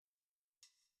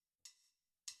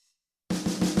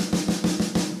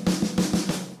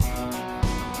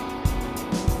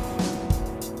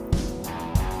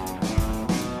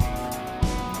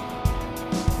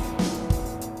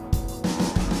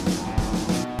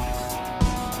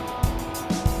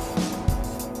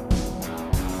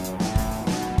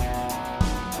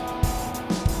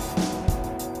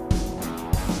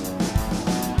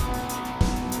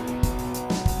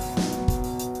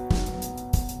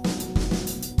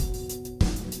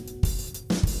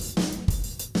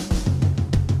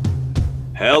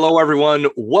Hello, everyone.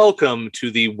 Welcome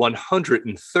to the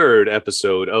 103rd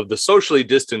episode of the Socially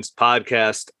Distanced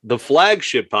Podcast, the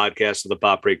flagship podcast of the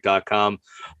popbreak.com.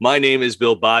 My name is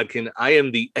Bill Bodkin. I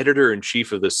am the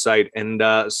editor-in-chief of the site, and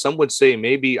some would say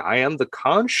maybe I am the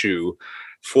Khonshu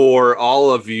for all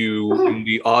of you in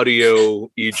the audio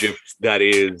Egypt that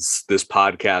is this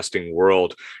podcasting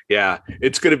world. Yeah,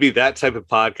 it's going to be that type of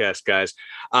podcast, guys.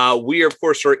 We, of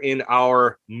course, are in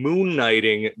our Moon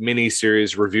Knighting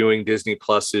miniseries reviewing Disney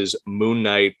Plus's Moon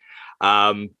Knight.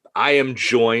 I am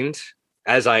joined,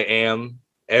 as I am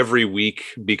every week,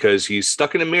 because he's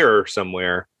stuck in a mirror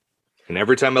somewhere. And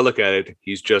every time I look at it,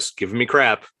 he's just giving me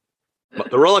crap.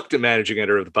 The reluctant managing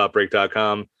editor of the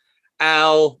popbreak.com,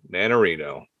 Al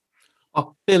Manarino.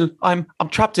 Oh, Bill, I'm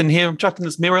trapped in here. I'm trapped in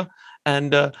this mirror.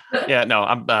 And that's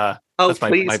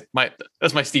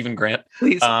my Stephen Grant.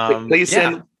 Please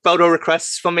send photo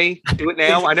requests for me. Do it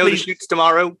now. I know the shoot's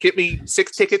tomorrow. Get me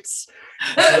 6 tickets.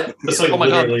 Oh my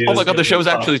god, the show's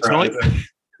actually tonight.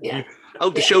 Yeah. Oh,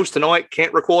 the show's tonight.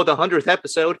 Can't record the 100th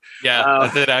episode. Yeah,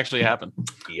 that did actually happen.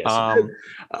 Yes.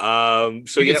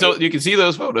 So you can see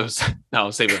those photos. No,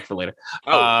 I'll save it for later.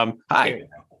 Hi.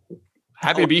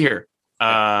 Happy to be here.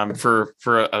 For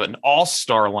an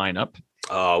all-star lineup.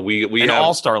 We an have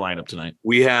all-star lineup tonight.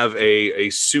 We have a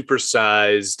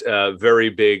supersized,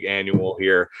 very big annual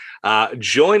here.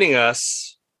 Joining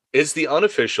us is the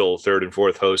unofficial third and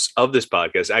fourth hosts of this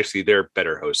podcast. Actually, they're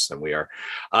better hosts than we are.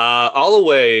 All the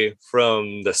way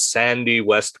from the sandy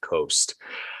West Coast.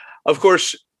 Of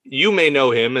course, you may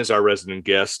know him as our resident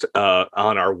guest on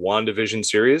our WandaVision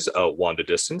series, Wanda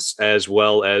Distance, as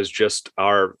well as just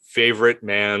our favorite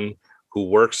man who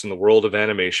works in the world of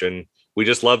animation. We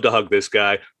just love to hug this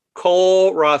guy.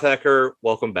 Cole Rothhacker,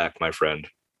 welcome back, my friend.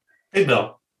 Hey,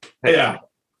 Bill. Hey, Al.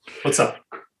 What's up?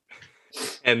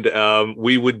 And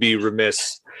we would be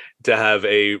remiss to have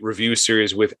a review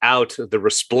series without the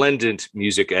resplendent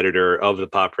music editor of the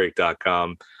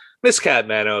popbreak.com, Miss Kat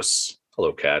Manos.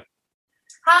 Hello, Kat.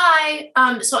 Hi.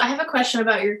 So I have a question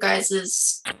about your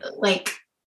guys's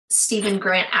Stephen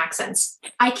Grant accents.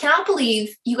 I cannot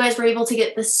believe you guys were able to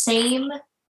get the same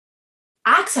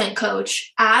accent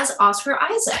coach as Oscar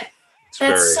Isaac.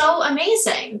 That's so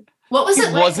amazing. What was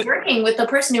it like working with the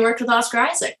person who worked with Oscar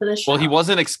Isaac for this show? Well, he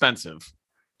wasn't expensive.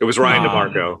 It was Ryan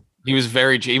DeMarco. He was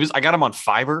very cheap. I got him on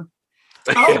Fiverr.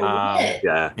 Oh,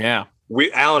 yeah.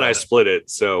 Al and I split it,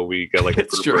 so we got like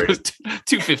it's true.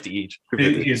 $250 each.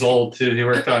 He's old too. He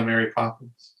worked on Mary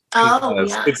Poppins. Oh,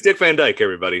 yeah. It's Dick Van Dyke,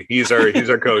 everybody. He's our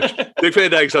coach. Dick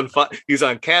Van Dyke's he's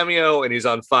on Cameo and he's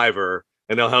on Fiverr,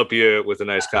 and they'll help you with a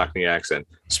nice Cockney accent.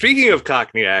 Speaking of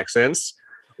Cockney accents,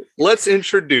 let's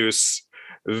introduce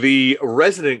the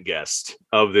resident guest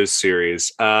of this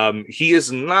series. He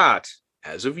is not,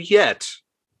 as of yet,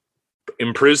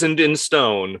 imprisoned in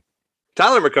stone.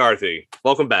 Tyler McCarthy,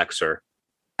 welcome back, sir.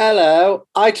 Hello.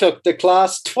 I took the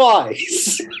class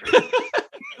twice.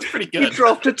 It's pretty good. You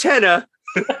dropped a tenner.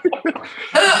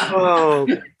 Oh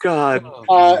God.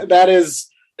 That is.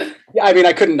 I mean,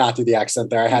 I couldn't not do the accent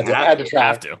there. I had to try.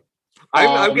 Have to.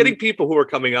 I'm getting people who are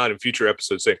coming on in future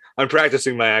episodes saying, "I'm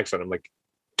practicing my accent." I'm like,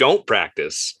 "Don't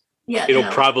practice. Yeah,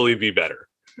 it'll probably be better."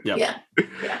 Yep. Yeah.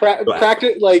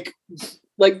 Practice like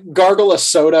gargle a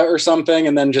soda or something,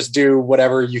 and then just do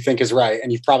whatever you think is right,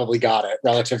 and you've probably got it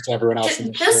relative to everyone else.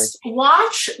 Just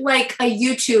watch like a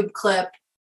YouTube clip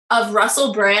of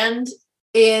Russell Brand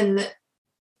in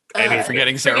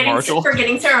forgetting Sarah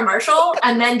Marshall,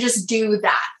 and then just do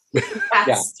that.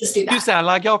 Just do that. You sound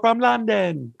like you're from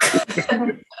London.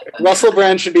 Russell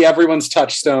Brand should be everyone's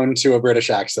touchstone to a British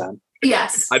accent.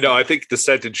 Yes. I know. I think the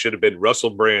sentence should have been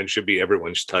Russell Brand should be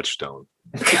everyone's touchstone.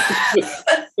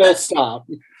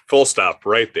 Full stop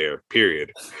right there,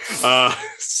 period.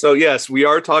 So yes, we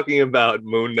are talking about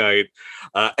Moon Knight,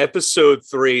 episode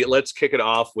 3. Let's kick it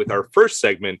off with our first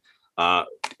segment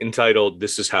entitled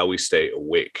This Is How We Stay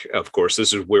Awake. Of course,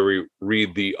 this is where we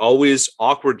read the always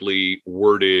awkwardly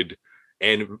worded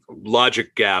and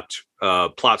logic gapped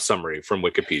plot summary from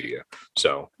Wikipedia.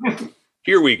 So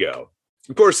here we go.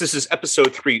 Of course, this is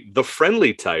episode 3, The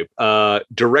Friendly Type,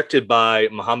 directed by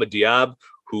Mohamed Diab,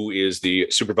 who is the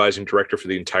supervising director for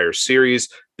the entire series.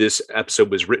 This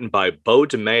episode was written by Beau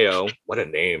DeMayo. What a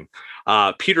name.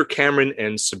 Peter Cameron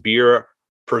and Sabir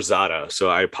Pirzada. So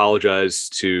I apologize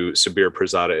to Sabir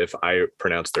Pirzada if I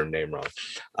pronounced their name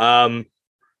wrong.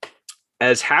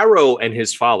 As Harrow and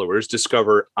his followers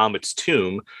discover Amit's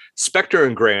tomb, Spectre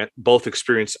and Grant both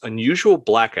experience unusual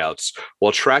blackouts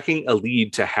while tracking a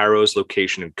lead to Harrow's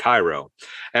location in Cairo.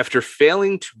 After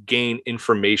failing to gain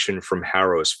information from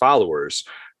Harrow's followers,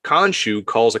 Khonshu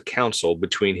calls a council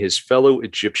between his fellow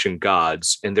Egyptian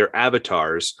gods and their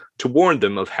avatars to warn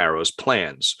them of Harrow's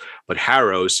plans, but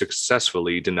Harrow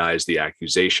successfully denies the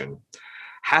accusation.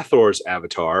 Hathor's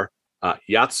avatar,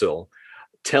 Yatzil,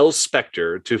 tells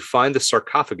Spectre to find the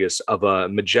sarcophagus of a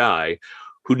Magi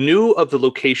who knew of the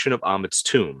location of Amit's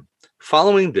tomb.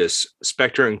 Following this,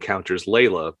 Spectre encounters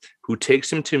Layla, who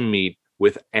takes him to meet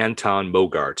with Anton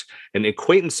Mogart, an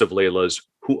acquaintance of Layla's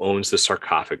who owns the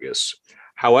sarcophagus.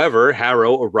 However,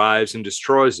 Harrow arrives and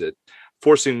destroys it,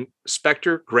 forcing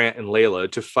Spectre, Grant, and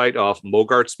Layla to fight off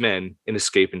Mogart's men and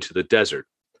escape into the desert.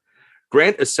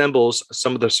 Grant assembles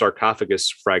some of the sarcophagus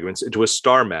fragments into a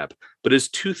star map, but is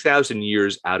 2,000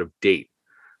 years out of date.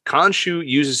 Khonshu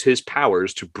uses his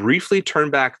powers to briefly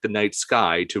turn back the night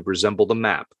sky to resemble the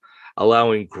map,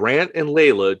 allowing Grant and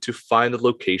Layla to find the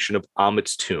location of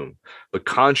Amit's tomb, but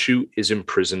Khonshu is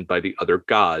imprisoned by the other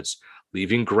gods,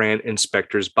 leaving Grant and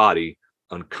Spectre's body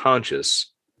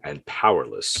unconscious and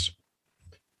powerless.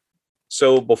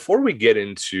 So before we get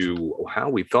into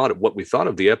what we thought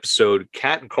of the episode,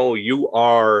 Kat and Cole, you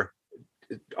are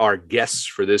our guests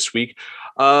for this week.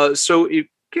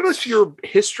 Give us your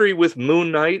history with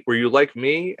Moon Knight. Were you like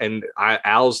me? And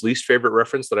Al's least favorite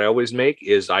reference that I always make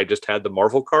is I just had the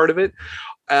Marvel card of it.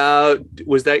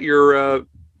 Was that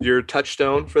your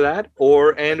touchstone for that?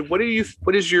 And what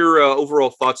is your overall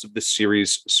thoughts of this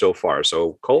series so far?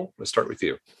 So Cole, let's start with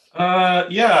you. I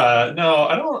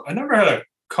never had a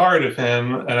card of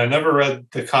him, and I never read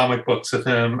the comic books of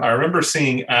him. I remember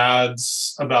seeing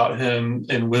ads about him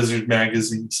in Wizard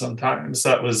magazine sometimes.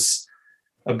 That was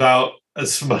about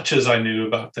as much as I knew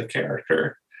about the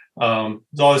character. I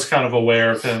was always kind of aware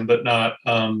of him, but not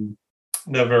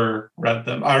never read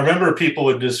them. I remember people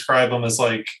would describe him as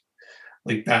like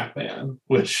Batman,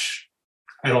 which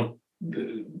I don't.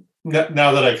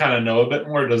 Now that I kind of know a bit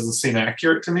more, it doesn't seem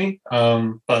accurate to me.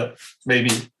 But maybe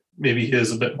he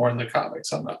is a bit more in the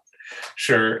comics. I'm not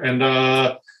sure. And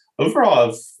overall,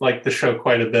 I've liked the show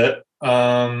quite a bit.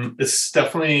 It's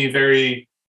definitely very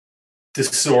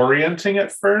disorienting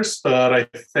at first, but I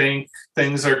think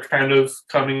things are kind of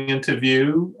coming into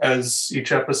view as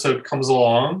each episode comes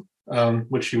along,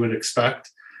 which you would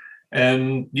expect.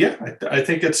 And yeah, I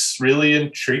think it's really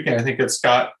intriguing. I think it's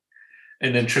got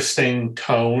an interesting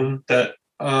tone that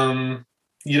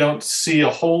you don't see a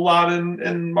whole lot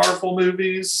in Marvel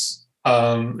movies.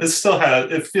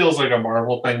 It feels like a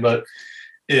Marvel thing, but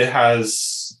it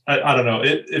has, I don't know,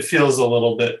 it feels a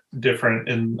little bit different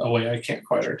in a way I can't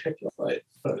quite articulate.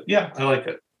 But yeah, I like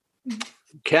it.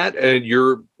 Kat,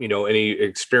 your any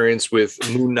experience with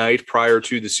Moon Knight prior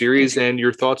to the series and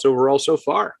your thoughts overall so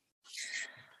far?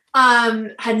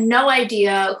 Had no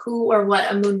idea who or what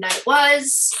a Moon Knight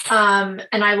was. And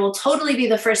I will totally be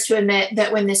the first to admit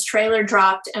that when this trailer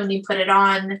dropped and we put it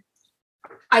on,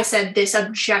 I said, this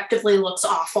objectively looks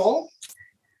awful.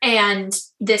 And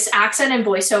this accent and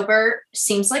voiceover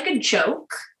seems like a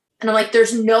joke. And I'm like,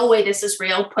 there's no way this is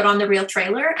real. Put on the real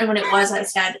trailer. And when it was, I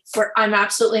said, I'm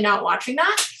absolutely not watching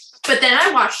that. But then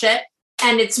I watched it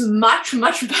and it's much,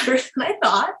 much better than I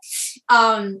thought.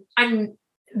 I'm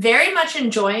very much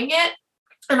enjoying it.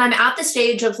 And I'm at the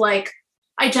stage of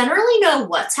I generally know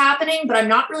what's happening, but I'm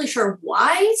not really sure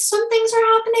why some things are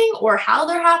happening or how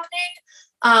they're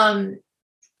happening.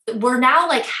 We're now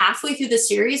halfway through the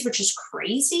series, which is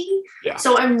crazy. Yeah.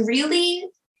 So I'm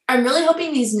really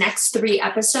hoping these next 3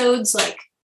 episodes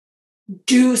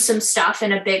do some stuff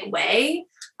in a big way.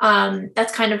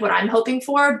 That's kind of what I'm hoping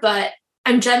for, but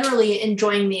I'm generally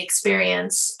enjoying the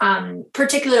experience.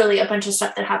 Particularly a bunch of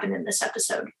stuff that happened in this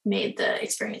episode made the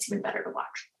experience even better to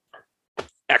watch.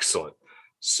 Excellent.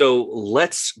 So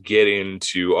let's get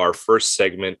into our first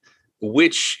segment,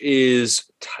 which is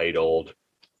titled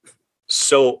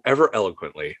so ever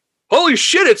eloquently, "Holy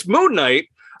shit, it's Moon Knight!"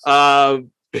 And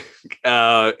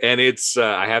it's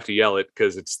I have to yell it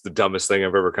because it's the dumbest thing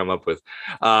I've ever come up with.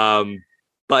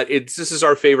 But this is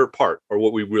our favorite part, or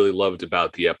what we really loved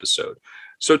about the episode.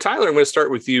 So Tyler, I'm going to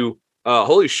start with you.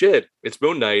 Holy shit, it's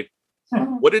Moon Knight.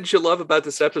 What did you love about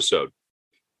this episode?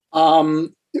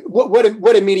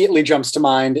 What immediately jumps to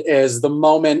mind is the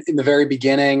moment in the very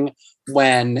beginning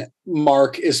when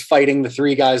Mark is fighting the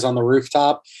 3 guys on the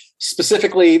rooftop.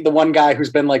 Specifically, the one guy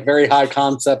who's been very high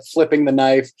concept, flipping the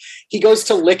knife. He goes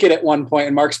to lick it at one point,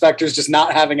 and Mark Spector's just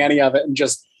not having any of it and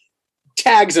just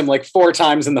tags him 4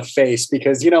 times in the face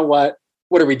because, you know what?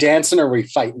 What are we, dancing or are we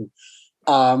fighting?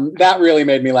 That really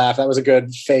made me laugh. That was a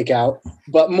good fake out.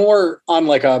 But more on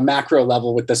a macro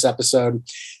level with this episode,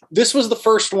 this was the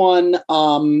first one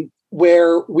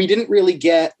where we didn't really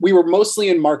we were mostly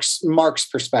in Mark's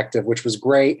perspective, which was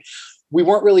great. We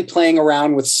weren't really playing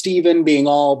around with Steven being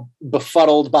all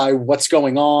befuddled by what's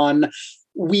going on.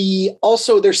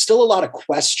 There's still a lot of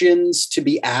questions to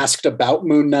be asked about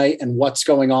Moon Knight and what's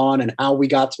going on and how we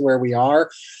got to where we are.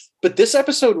 But this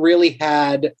episode really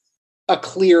had a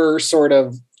clear sort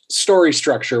of story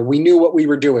structure. We knew what we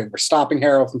were doing. We're stopping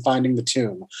Harrow from finding the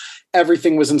tomb.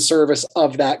 Everything was in service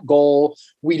of that goal.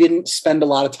 We didn't spend a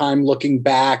lot of time looking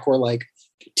back or like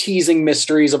teasing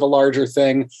mysteries of a larger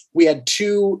thing. We had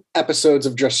 2 episodes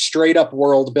of just straight up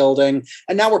world building,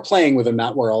 and now we're playing within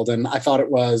that world. And I thought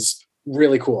it was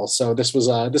really cool. So this was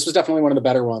definitely one of the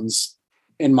better ones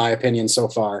in my opinion so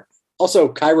far. Also,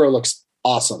 Cairo looks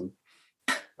awesome.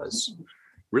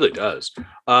 Really does.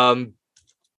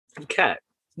 Kat,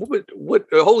 what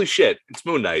holy shit, it's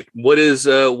Moon Knight. What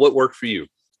worked for you?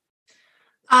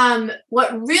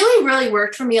 What really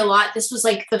worked for me a lot, this was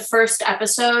like the first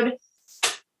episode.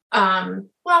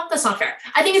 Well, that's not fair.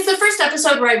 I think it's the first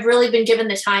episode where I've really been given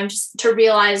the time to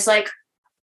realize, like,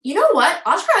 you know what?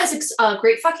 Oscar Isaac's a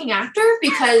great fucking actor,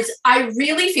 because I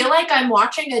really feel like I'm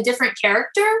watching a different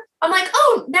character. I'm like,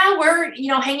 oh, now we're,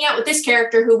 hanging out with this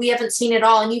character who we haven't seen at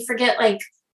all. And you forget, like,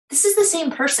 this is the same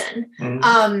person.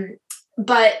 Mm-hmm.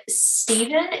 But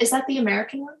Steven, is that the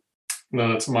American one?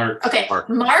 No, it's Mark. Okay.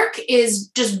 Mark is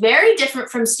just very different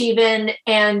from Steven,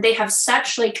 and they have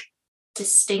such like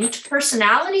distinct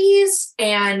personalities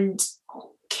and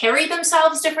carry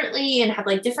themselves differently and have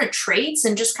like different traits,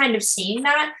 and just kind of seeing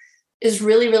that is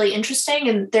really interesting.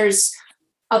 And there's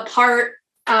a part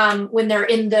when they're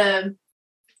in the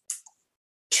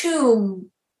tomb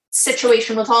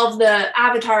situation with all of the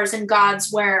avatars and gods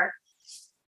where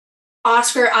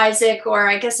Oscar Isaac, or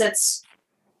I guess it's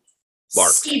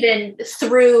Mark, Steven,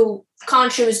 through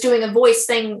Khonshu, is doing a voice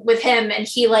thing with him, and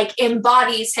he like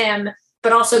embodies him,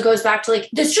 but also goes back to like,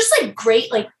 there's just like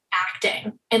great like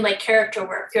acting and like character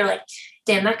work. You're like,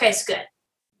 damn, that guy's good.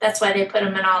 That's why they put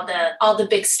him in all the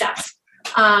big stuff.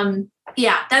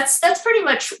 Yeah, that's pretty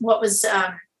much what was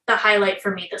the highlight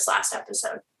for me this last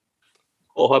episode.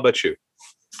 Well, how about you?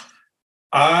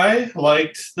 I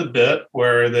liked the bit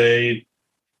where they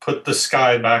put the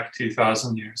sky back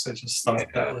 2,000 years. I just thought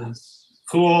that was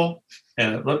cool,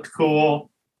 and it looked cool,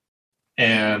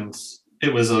 and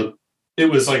it was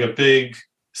like a big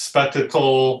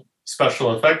spectacle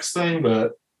special effects thing,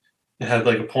 but it had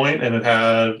like a point and it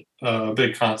had a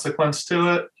big consequence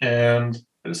to it, and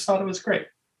I just thought it was great.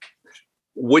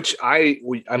 Which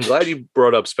I'm glad you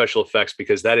brought up special effects,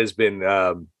 because that has been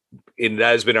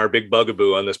our big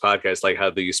bugaboo on this podcast, like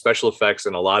how the special effects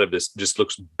and a lot of this just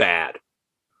looks bad.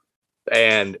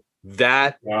 And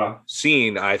that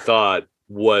scene, I thought,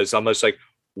 was almost like,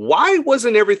 why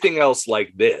wasn't everything else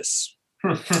like this?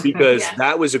 Because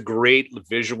that was a great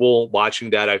visual.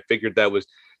 Watching that, I figured that was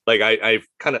like, I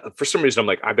kind of, for some reason, I'm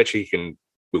like, I bet you he can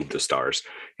move the stars.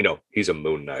 He's a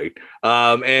Moon Knight.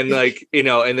 And like,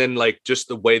 and then like just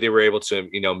the way they were able to,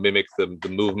 mimic the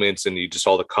movements, and you just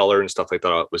all the color and stuff, I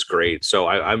thought was great. So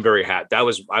I'm very happy. I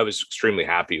was extremely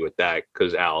happy with that,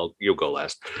 because Al, you'll go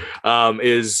last.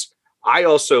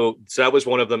 So that was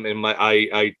one of them. In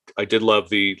I did love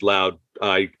the loud,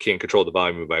 I can't control the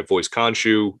volume of my voice,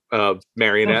 Khonshu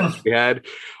marionette we had.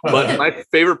 But my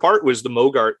favorite part was the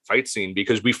Mogart fight scene,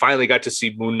 because we finally got to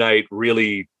see Moon Knight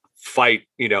really fight,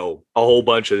 a whole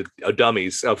bunch of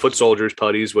dummies, foot soldiers,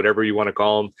 putties, whatever you want to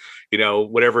call them,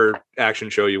 whatever action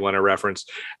show you want to reference.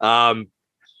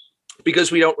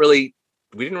 Because we didn't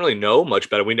really know much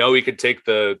about it. We know he could take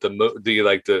the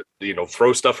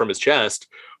throw stuff from his chest,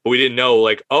 but we didn't know,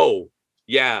 like, oh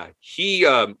yeah, he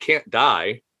can't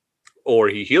die, or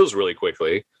he heals really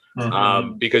quickly,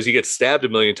 because he gets stabbed a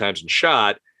million times and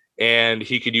shot, and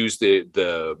he could use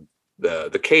the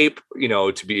cape,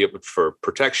 to be able for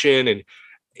protection, and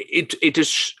it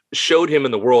just showed him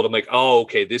in the world. I'm like, oh,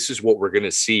 okay, this is what we're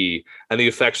gonna see, and the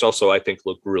effects also, I think,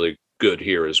 look really good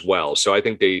here as well. So I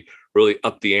think they really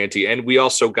upped the ante, and we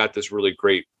also got this really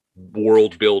great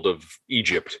world build of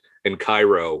Egypt and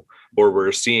Cairo, where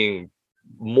we're seeing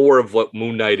more of what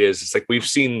Moon Knight is. It's like we've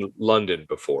seen London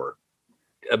before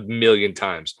a million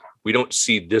times. We don't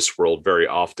see this world very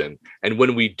often, and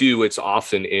when we do, it's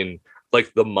often in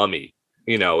like The Mummy.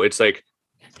 It's like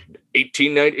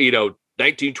 1890,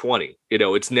 1920.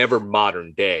 It's never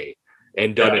modern day,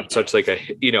 and done in such like a,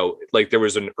 like there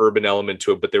was an urban element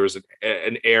to it, but there was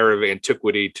an air of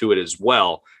antiquity to it as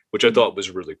well, which I thought was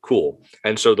really cool.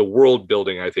 And so the world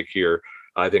building, I think here,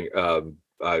 Tyler,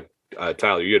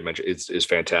 you had mentioned is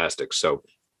fantastic. So,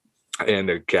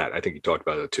 and Kat, I think you talked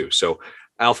about it too. So,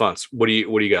 Alphonse, what do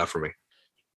you got for me?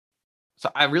 So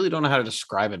I really don't know how to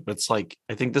describe it, but it's like,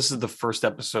 I think this is the first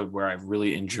episode where I've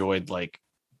really enjoyed like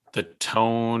the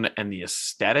tone and the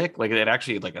aesthetic. Like it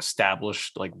actually like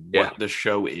established like what the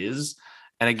show is.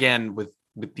 And again, with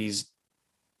these,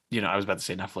 you know, I was about to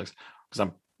say Netflix because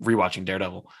I'm rewatching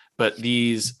Daredevil, but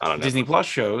these Disney Plus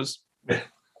shows, you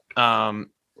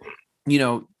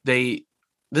know, this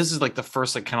is like the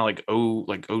first like kind of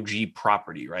like OG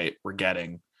property, right? We're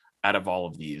getting out of all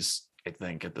of these, I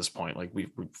think, at this point. Like we're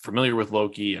familiar with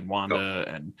Loki and Wanda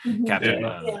and Captain,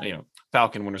 you know,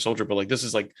 Falcon, Winter Soldier, but like this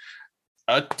is like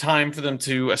a time for them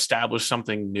to establish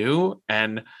something new.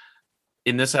 And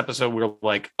in this episode, we're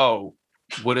like, oh,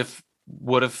 what if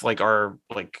like our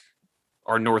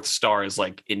North Star is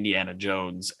like Indiana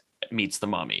Jones meets the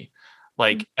Mummy,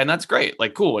 like, and that's great,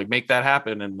 like cool, like make that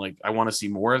happen, and like I want to see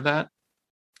more of that,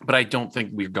 but I don't think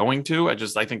we're going to.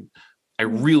 I think I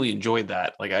really enjoyed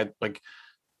that. Like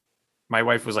my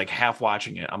wife was like half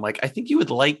watching it. I'm like, I think you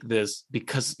would like this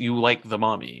because you like the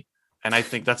Mummy, and I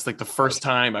think that's like the first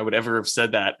time I would ever have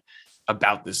said that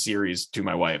about this series to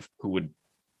my wife, who would,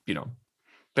 you know,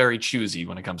 very choosy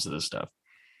when it comes to this stuff.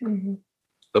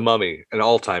 The Mummy, an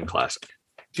all-time classic.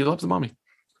 She loves The Mummy.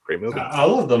 Great movie. I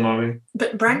love The Mummy.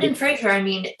 But Brendan Fraser, I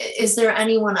mean, is there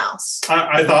anyone else?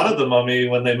 I thought of The Mummy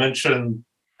when they mentioned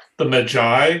the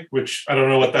Magi, which I don't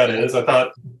know what that is. I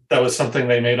thought that was something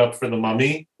they made up for The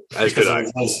Mummy. As did I.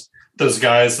 Those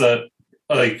guys that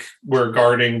like were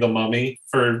guarding the Mummy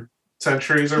for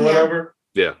centuries or whatever.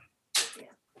 Yeah.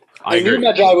 I knew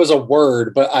Magi was a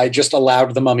word, but I just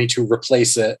allowed the Mummy to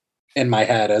replace it in my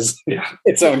head as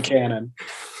its own canon.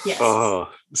 Yes.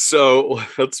 So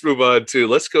let's move on to,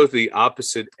 let's go to the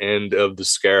opposite end of the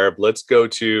scarab. Let's go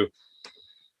to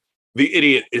The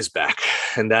Idiot is Back.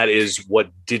 And that is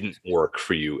what didn't work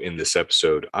for you in this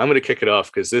episode. I'm going to kick it off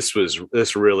because this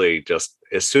really just,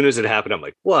 as soon as it happened, I'm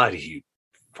like, what are you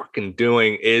fucking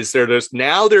doing? Is there this,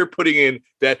 now they're putting in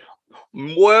that,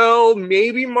 well,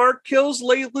 maybe Mark kills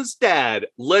Layla's dad.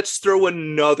 Let's throw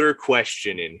another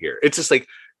question in here. It's just like,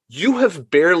 you have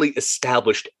barely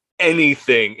established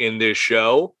anything in this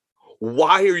show.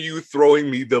 Why are you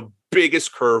throwing me the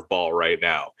biggest curveball right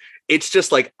now? It's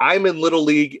just like, I'm in Little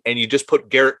League and you just put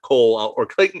Garrett Cole or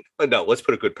Clayton. No, let's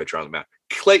put a good pitcher on the mound.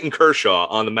 Clayton Kershaw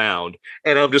on the mound.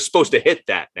 And I'm just supposed to hit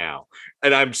that now.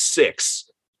 And I'm 6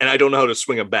 and I don't know how to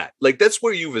swing a bat. Like, that's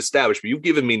where you've established me. You've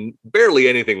given me barely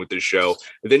anything with this show.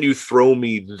 And then you throw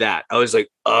me that. I was like,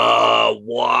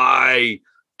 why?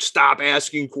 Stop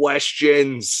asking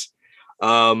questions.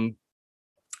 And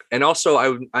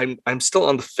also, I'm still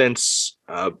on the fence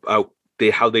about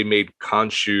how they made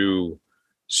Khonshu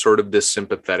sort of this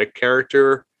sympathetic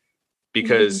character,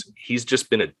 because he's just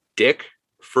been a dick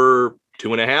for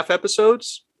 2.5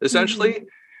 episodes, essentially.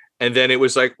 And then it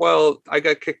was like, well, I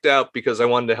got kicked out because I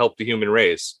wanted to help the human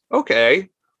race. Okay,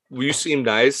 well, you seem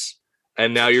nice.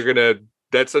 And now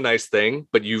that's a nice thing,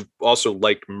 but you also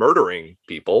like murdering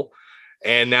people.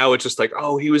 And now it's just like,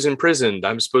 oh, he was imprisoned.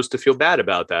 I'm supposed to feel bad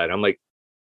about that. I'm like,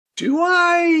 do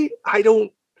I? I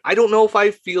don't know if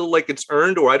I feel like it's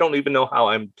earned, or I don't even know how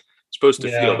I'm supposed to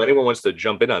feel. If anyone wants to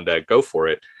jump in on that, go for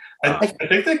it. I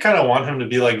think they kind of want him to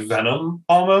be like Venom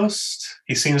almost.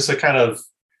 He seems to kind of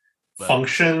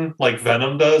function like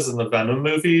Venom does in the Venom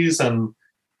movies. And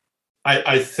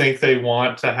I think they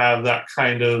want to have that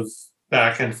kind of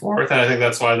back and forth. And I think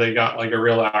that's why they got like a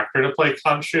real actor to play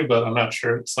Khonshu, but I'm not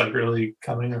sure it's like really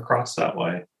coming across that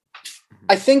way.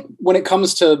 I think when it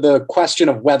comes to the question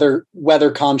of whether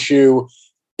Khonshu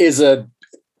is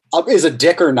a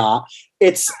dick or not,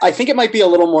 I think it might be a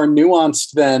little more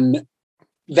nuanced than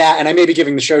that. And I may be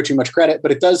giving the show too much credit,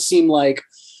 but it does seem like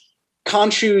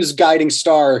Khonshu's guiding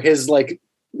star, his like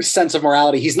sense of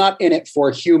morality, he's not in it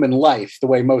for human life the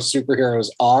way most superheroes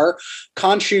are.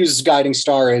 Khonshu's guiding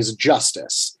star is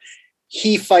justice.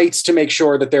 He fights to make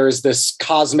sure that there is this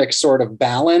cosmic sort of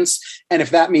balance. And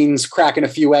if that means cracking a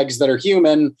few eggs that are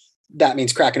human, that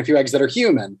means cracking a few eggs that are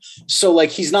human. So like,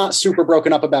 he's not super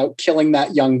broken up about killing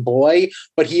that young boy,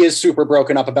 but he is super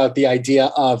broken up about the idea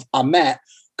of Ammit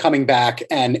coming back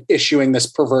and issuing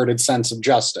this perverted sense of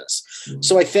justice.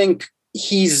 So I think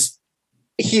he's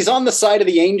on the side of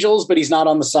the angels, but he's not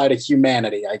on the side of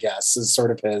humanity, I guess, is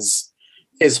sort of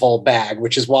his whole bag,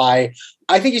 which is why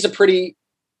I think he's a pretty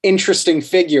interesting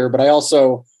figure. But I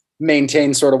also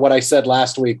maintain sort of what I said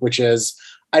last week, which is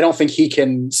I don't think he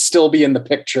can still be in the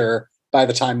picture by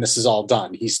the time this is all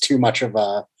done. He's too much of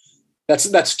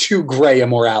that's too gray a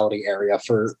morality area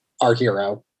for our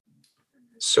hero.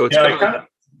 So it's go ahead.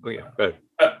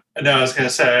 No, I was going to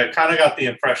say, I kind of got the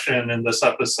impression in this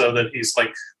episode that he's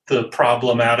like the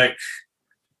problematic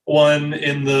one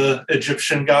in the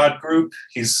Egyptian god group.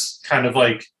 He's kind of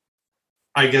like,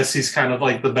 I guess he's kind of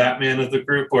like the Batman of the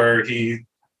group, where he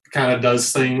kind of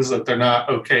does things that they're not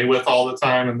okay with all the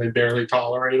time, and they barely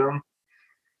tolerate them.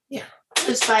 Yeah,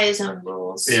 just by his own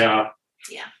rules. Yeah.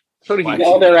 So did he,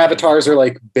 All their avatars are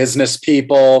like business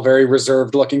people, very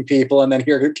reserved looking people, and then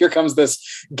here comes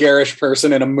this garish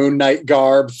person in a Moon Knight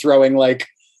garb throwing like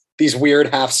these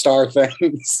weird half-star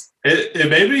things. It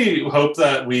made me hope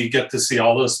that we get to see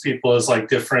all those people as like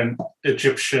different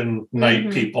Egyptian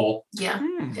night people. Yeah.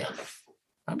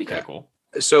 That'd be kind of cool.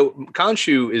 so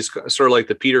Khonshu is sort of like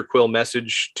the Peter Quill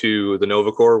message to the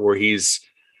Nova Corps, where he's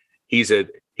a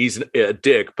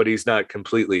dick, but he's not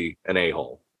completely an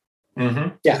a-hole.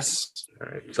 Mm-hmm. Yes. All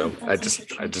right. So I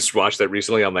just watched that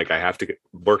recently. I'm like, I have to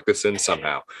work this in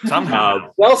somehow.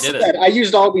 Well Did said. it. I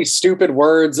used all these stupid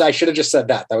words. I should have just said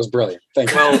that. That was brilliant.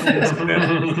 Thank you.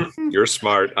 Well, you're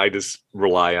smart. I just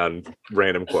rely on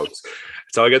random quotes.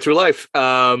 That's how I get through life.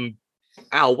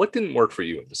 Al, what didn't work for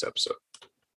you in this episode?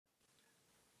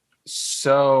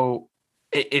 So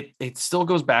it still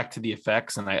goes back to the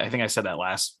effects, and I think I said that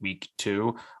last week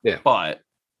too. Yeah. But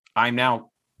I'm now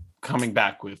coming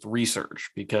back with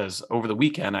research, because over the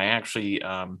weekend I actually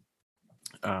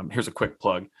here's a quick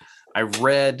plug. I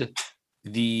read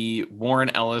the Warren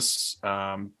Ellis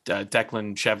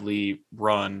Declan Chevley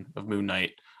run of Moon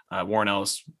Knight. Warren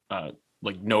Ellis,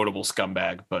 like notable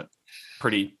scumbag, but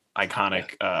pretty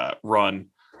iconic run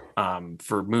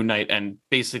for Moon Knight, and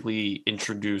basically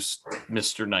introduced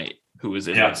Mr. Knight, who was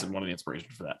in this and one of the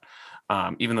inspirations for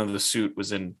that. Even though the suit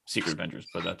was in Secret Avengers,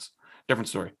 but that's a different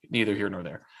story. Neither here nor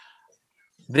there.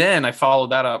 Then I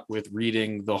followed that up with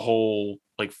reading the whole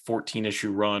like 14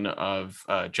 issue run of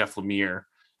Jeff Lemire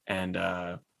and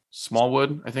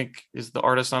Smallwood, I think is the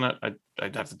artist on it.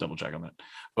 I'd have to double check on that.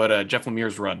 But Jeff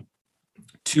Lemire's run,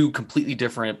 two completely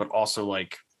different, but also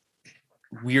like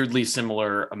weirdly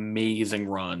similar, amazing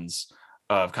runs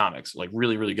of comics, like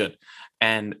really, really good.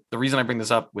 And the reason I bring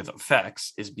this up with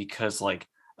effects is because, like,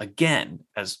 again,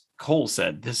 as Cole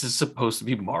said, this is supposed to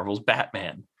be Marvel's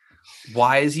Batman.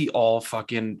 Why is he all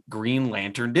fucking Green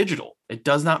Lantern digital? It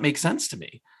does not make sense to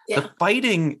me. Yeah. The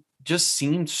fighting just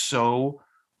seemed so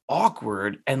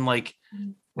awkward, and like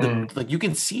like you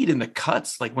can see it in the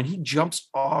cuts, like when he jumps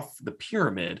off the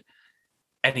pyramid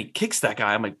and he kicks that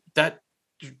guy, I'm like, that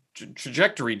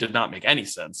trajectory did not make any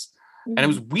sense. And it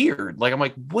was weird. Like, I'm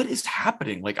like, what is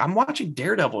happening? Like, I'm watching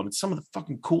Daredevil, and it's some of the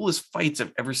fucking coolest fights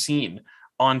I've ever seen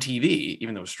on TV,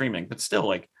 even though it's streaming, but still,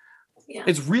 like,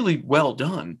 it's really well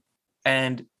done.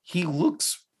 And he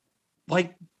looks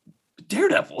like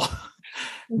Daredevil.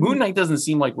 Moon Knight doesn't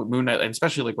seem like what Moon Knight, and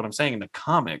especially like what I'm saying in the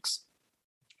comics,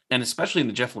 and especially in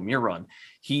the Jeff Lemire run,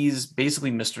 he's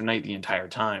basically Mr. Knight the entire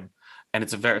time. And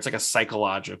it's like a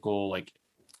psychological, like,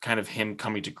 kind of him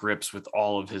coming to grips with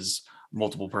all of his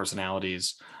multiple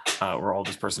personalities, or all of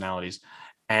his personalities.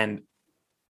 And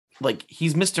like,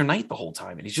 he's Mr. Knight the whole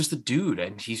time, and he's just a dude,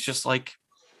 and he's just like,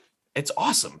 it's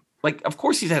awesome. Like, of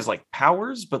course he has like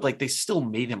powers, but like they still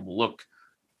made him look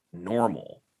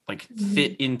normal, like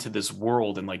fit into this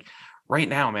world. And like right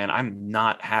now, man, I'm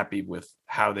not happy with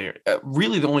how they're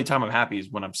really, the only time I'm happy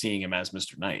is when I'm seeing him as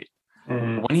Mr. Knight.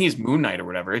 When he's Moon Knight or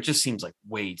whatever, it just seems like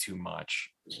way too much.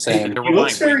 Same. He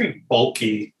looks very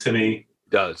bulky to me.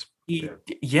 Does. He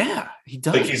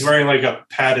does. Like he's wearing like a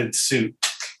padded suit.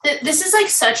 This is like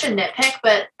such a nitpick,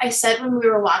 but I said when we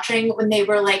were watching, when they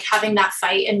were like having that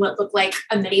fight in what looked like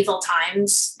a medieval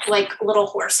times, like little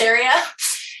horse area,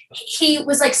 he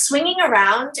was like swinging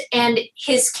around, and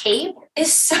his cape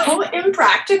is so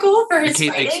impractical for his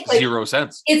cape fighting. makes Like, zero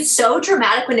sense. it's so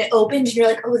dramatic when it opens, and you're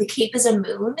like, oh, the cape is a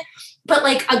moon. But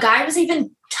like a guy was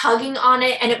even tugging on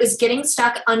it, and it was getting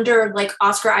stuck under like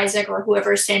Oscar Isaac or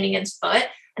whoever is standing in his foot.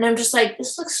 And I'm just like,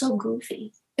 this looks so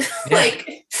goofy.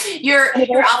 Like your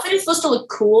outfit is supposed to look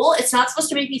cool. It's not supposed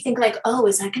to make you think like, oh,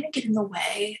 is that going to get in the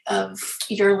way of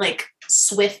your like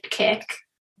swift kick?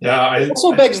 Yeah, It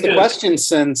also begs the question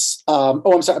since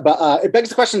it begs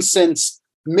the question since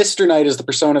Mr. Knight is the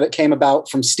persona that came about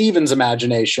from Steven's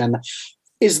imagination.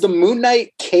 Is the Moon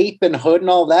Knight cape and hood and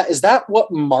all that, is that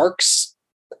what marks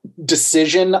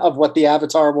decision of what the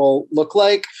avatar will look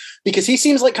like? Because he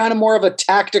seems like kind of more of a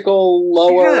tactical,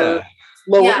 lower,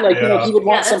 like you know, he would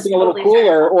want something a little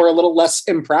cooler or a little less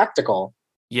impractical.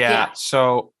 Yeah.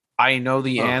 So I know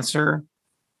the answer,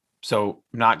 so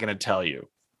I'm not going to tell you.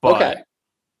 But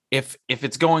if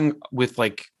it's going with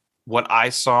like what I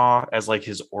saw as like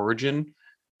his origin,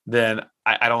 then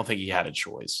I don't think he had a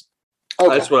choice.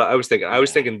 That's what I was thinking. I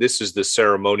was thinking this is the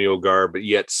ceremonial garb, but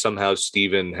yet somehow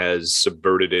Steven has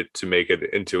subverted it to make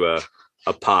it into a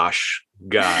posh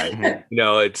guy.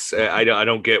 No, it's I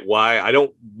don't get why. I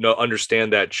don't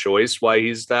understand that choice, why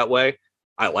he's that way.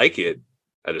 I like it.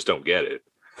 I just don't get it.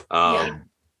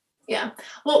 Yeah.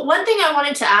 Well, one thing I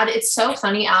wanted to add, it's so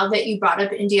funny, Al, that you brought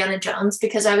up Indiana Jones,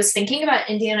 because I was thinking about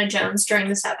Indiana Jones during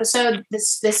this episode.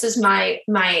 This is my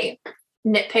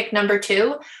nitpick number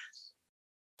 2.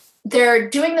 They're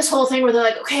doing this whole thing where they're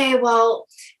like, okay, well,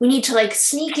 we need to like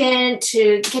sneak in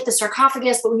to get the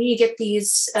sarcophagus, but we need to get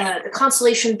these the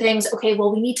constellation things. Okay,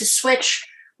 well, we need to switch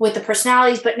with the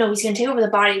personalities, but no, he's going to take over the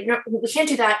body. No, we can't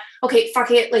do that. Okay,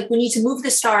 fuck it. Like, we need to move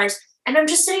the stars. And I'm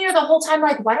just sitting here the whole time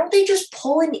like, why don't they just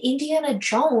pull in Indiana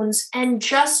Jones and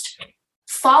just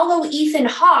follow Ethan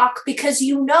Hawke, because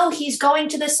you know he's going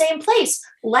to the same place.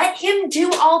 Let him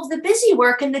do all of the busy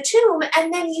work in the tomb,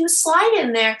 and then you slide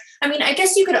in there. I mean, I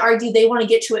guess you could argue they want to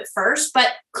get to it first, but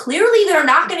clearly they're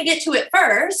not going to get to it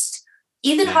first.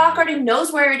 Ethan Hawke already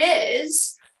knows where it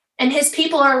is, and his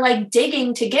people are like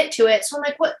digging to get to it. So I'm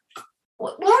like, why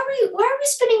are we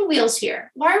spinning wheels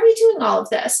here? Why are we doing all of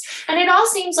this? And it all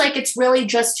seems like it's really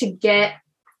just to get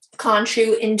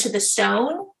Khonshu into the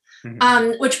stone,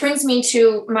 which brings me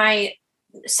to my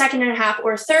second and a half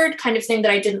or third kind of thing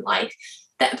that I didn't like.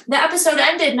 The episode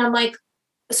ended and I'm like,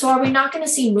 so are we not going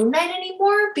to see Moon Knight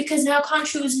anymore? Because now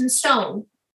Khonshu is in stone.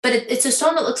 But it's a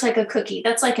stone that looks like a cookie.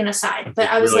 That's like an aside. But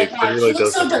I was like, wow, he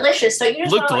looks so delicious. Don't you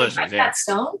just want to like wreck that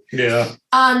stone? Yeah.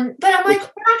 But I'm like,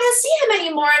 we're not going to see him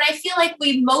anymore. And I feel like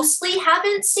we mostly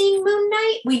haven't seen Moon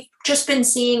Knight. We've just been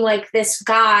seeing like this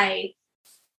guy.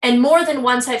 And more than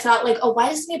once I thought like, oh, why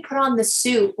doesn't he put on the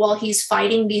suit while he's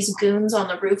fighting these goons on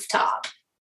the rooftop?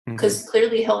 Because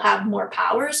clearly he'll have more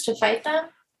powers to fight them.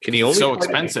 Can he only so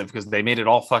expensive because they made it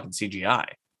all fucking CGI.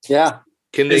 Yeah.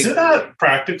 Is it not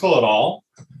practical at all?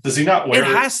 Does he not wear it?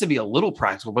 It has to be a little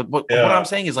practical, but what I'm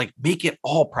saying is like make it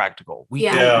all practical. We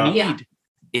don't need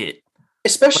it.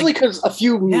 Especially because a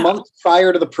few months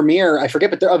prior to the premiere, I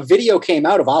forget, but a video came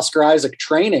out of Oscar Isaac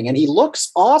training, and he looks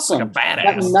awesome. Like a badass.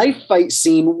 That knife fight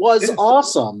scene was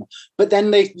awesome, but then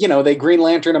they Green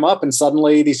Lantern him up, and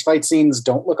suddenly these fight scenes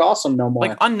don't look awesome no more.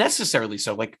 Like unnecessarily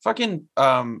so. Like fucking,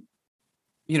 Sam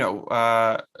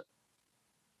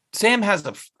has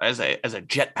as a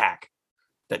jetpack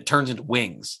that turns into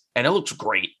wings, and it looks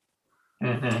great.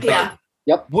 Yeah.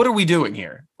 Yep. What are we doing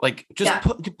here? Like, just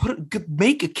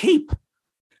make a cape.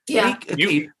 Yeah.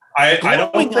 I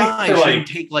don't think for like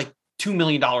take like $2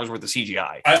 million worth of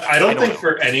CGI. I don't think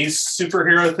for any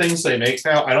superhero things they make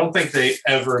now, I don't think they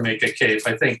ever make a cape.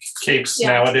 I think capes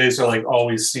nowadays are like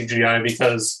always CGI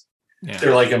because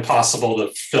they're like impossible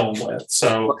to film with.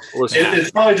 So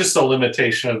it's probably just a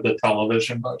limitation of the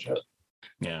television budget.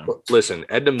 Yeah. Listen,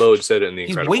 Edna Mode said it in The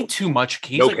Incredibles. He's way too much.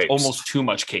 He's like almost too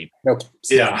much cape. No.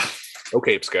 Yeah. No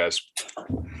capes, guys.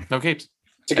 No capes.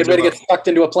 It's a good way to get sucked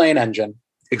into a plane engine.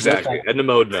 Exactly. Okay. Edna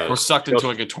Mode knows. Or sucked into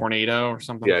like a tornado or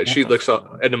something. Yeah, she looks.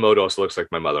 Edna Mode also looks like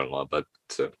my mother-in-law, but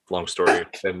it's a long story.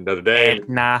 Another day.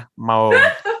 Edna Mode.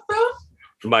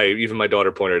 Even my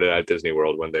daughter pointed it at Disney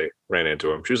World when they ran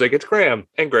into him. She was like, "It's Graham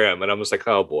and Graham," and I was like,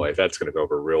 "Oh boy, that's going to go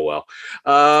over real well."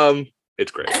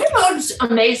 It's great. Edna Mode's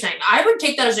amazing. I would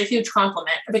take that as a huge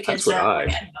compliment because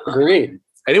agreed.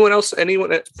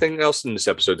 Anything else in this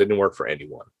episode didn't work for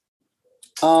anyone?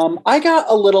 I got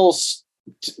a little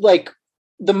like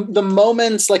the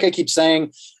moments, like I keep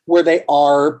saying, where they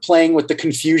are playing with the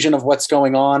confusion of what's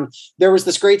going on. There was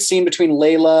this great scene between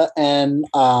Layla and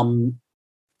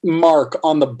Mark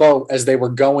on the boat as they were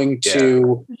going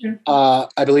to,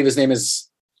 I believe his name is,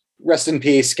 rest in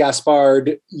peace,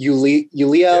 Gaspard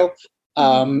Ulliel.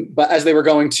 But as they were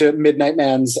going to Midnight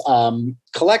Man's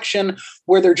collection,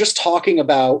 where they're just talking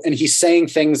about, and he's saying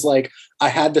things like, I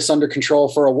had this under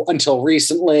control until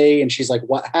recently. And she's like,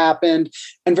 what happened?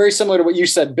 And very similar to what you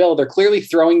said, Bill, they're clearly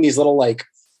throwing these little like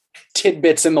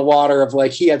tidbits in the water of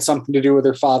like, he had something to do with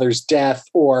her father's death,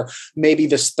 or maybe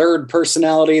this third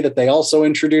personality that they also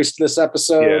introduced this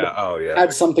episode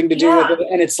had something to do with it.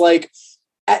 And it's like,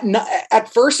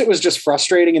 at first it was just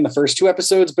frustrating in the first 2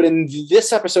 episodes, but in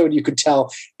this episode you could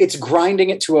tell it's grinding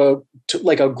it to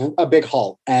a big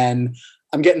halt, and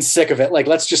I'm getting sick of it. Like,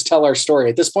 let's just tell our story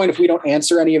at this point. If we don't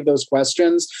answer any of those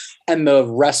questions and the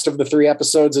rest of the 3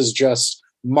 episodes is just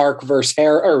Mark versus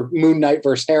Harrow or Moon Knight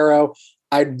versus Harrow,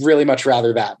 I'd really much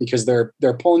rather that, because they're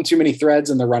pulling too many threads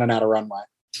and they're running out of runway.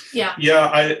 Yeah.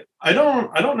 I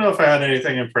don't know if I had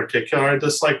anything in particular I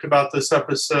disliked about this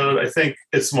episode. I think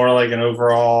it's more like an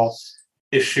overall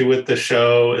issue with the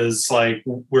show is like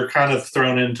we're kind of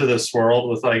thrown into this world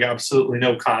with like absolutely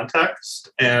no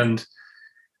context, and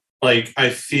like I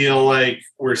feel like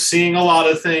we're seeing a lot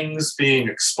of things being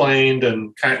explained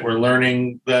and we're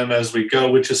learning them as we go,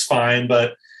 which is fine,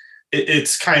 but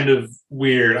it's kind of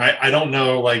weird. I don't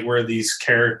know like where these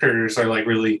characters are like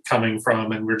really coming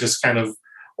from, and we're just kind of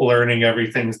learning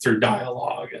everything through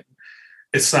dialogue. And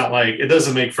it's not like it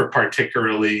doesn't make for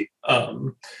particularly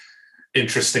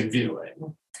interesting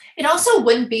viewing. It also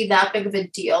wouldn't be that big of a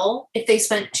deal if they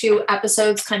spent 2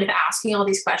 episodes kind of asking all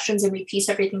these questions and we piece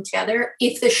everything together.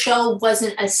 If the show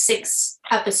wasn't a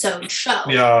 6-episode show,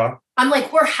 Yeah. I'm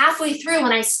like, we're halfway through,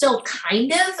 and I still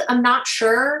I'm not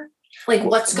sure, like,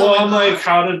 what's going on. Well, I'm like,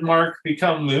 how did Mark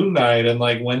become Moon Knight, and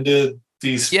like, when did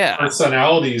these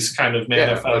personalities kind of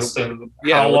manifest, and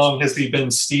how long has he been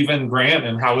Stephen Grant,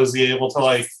 and how is he able to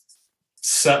like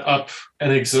set up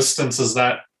an existence as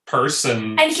that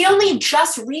person? And he only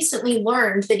just recently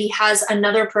learned that he has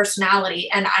another personality.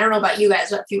 And I don't know about you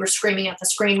guys, if you were screaming at the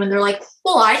screen when they're like,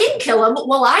 well, I didn't kill him.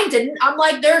 Well, I didn't. I'm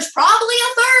like, there's probably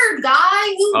a third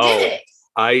guy who did it.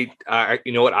 I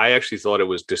you know what? I actually thought it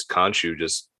was just Khonshu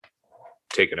just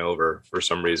taking over for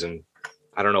some reason.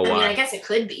 I don't know why. I mean, I guess it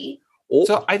could be.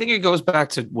 So I think it goes back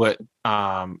to what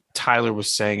Tyler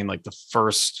was saying in like the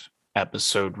first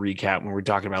episode recap when we're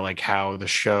talking about like how the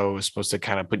show is supposed to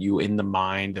kind of put you in the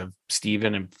mind of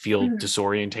Steven and feel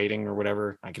disorientating or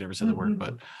whatever. I can never say the word,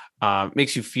 but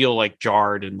makes you feel like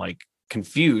jarred and like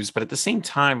confused. But at the same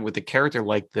time, with a character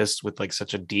like this, with like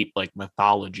such a deep like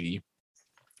mythology,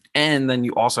 and then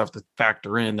you also have to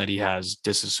factor in that he has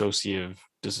dissociative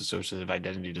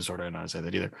identity disorder. I don't know how to say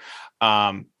that either.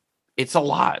 It's a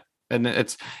lot. And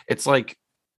it's like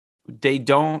they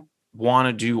don't want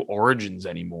to do origins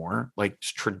anymore, like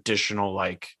traditional,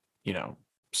 like, you know,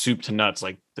 soup to nuts,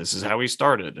 like this is how he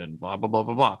started and blah blah blah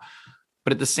blah blah.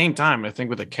 But at the same time, I think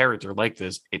with a character like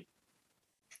this,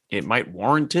 it might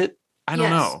warrant it. I don't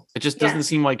know. It just doesn't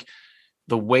seem like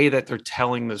the way that they're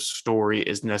telling the story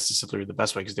is necessarily the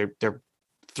best way, because they're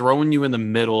throwing you in the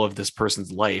middle of this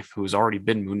person's life who's already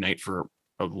been Moon Knight for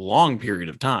a long period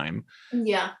of time.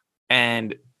 Yeah.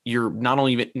 And you're not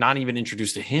even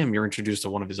introduced to him, you're introduced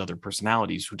to one of his other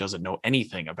personalities who doesn't know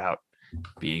anything about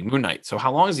being Moon Knight. So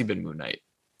how long has he been Moon Knight?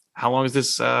 How long is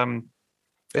this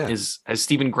has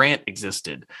Stephen Grant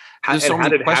existed? How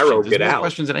did Harrow get out?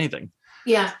 Questions than anything.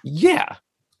 Yeah.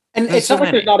 And it's not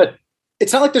like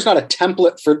there's not a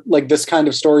template for like this kind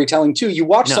of storytelling too. You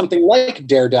watch something like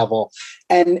Daredevil,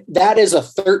 and that is a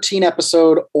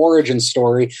 13-episode origin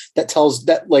story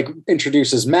that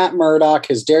introduces Matt Murdock,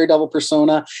 his Daredevil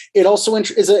persona. It also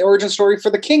is an origin story for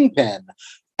the Kingpin,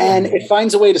 and it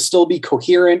finds a way to still be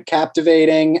coherent,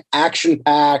 captivating,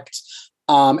 action-packed,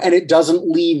 and it doesn't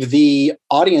leave the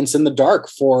audience in the dark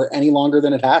for any longer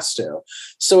than it has to.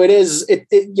 So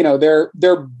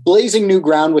they're blazing new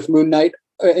ground with Moon Knight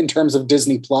in terms of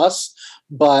Disney Plus,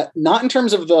 but not in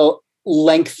terms of the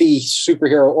lengthy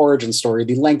superhero origin story,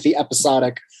 the lengthy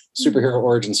episodic superhero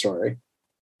origin story.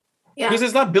 Yeah. Because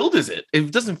it's not billed as it.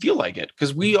 It doesn't feel like it,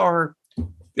 because we are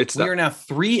now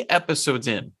 3 episodes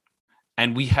in,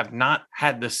 and we have not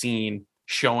had the scene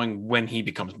showing when he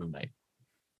becomes Moon Knight.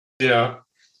 Yeah.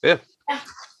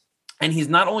 And he's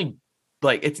not only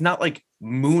like, it's not like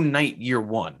Moon Knight year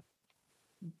 1.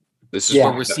 This is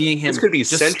where we're seeing him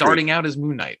just century. starting out as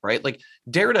Moon Knight, right? Like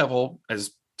Daredevil,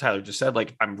 as Tyler just said,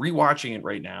 like I'm rewatching it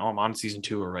right now. I'm on season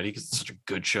 2 already because it's such a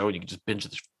good show and you can just binge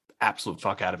the absolute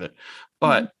fuck out of it.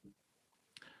 But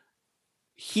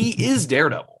he is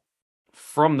Daredevil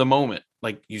from the moment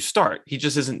like you start. He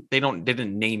just isn't. They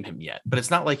didn't name him yet, but it's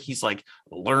not like he's like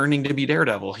learning to be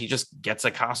Daredevil. He just gets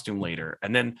a costume later,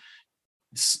 and then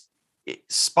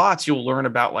spots you'll learn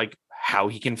about like how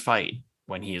he can fight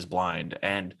when he is blind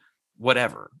and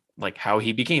whatever, like how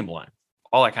he became blind,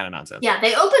 all that kind of nonsense. Yeah,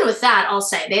 they open with that, I'll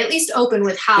say. They at least open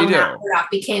with how Matt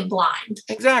Murdock became blind.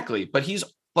 Exactly. But he's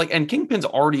like, and Kingpin's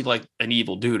already like an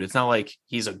evil dude. It's not like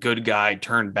he's a good guy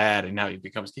turned bad and now he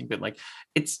becomes Kingpin. Like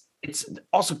it's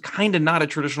also kind of not a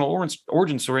traditional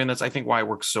origin story, and that's I think why it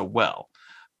works so well.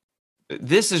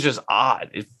 This is just odd.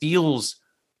 It feels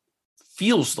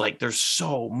like there's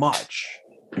so much.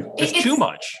 It's too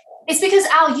much. It's because,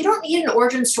 Al, you don't need an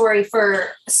origin story for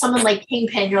someone like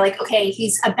Kingpin. You're like, okay,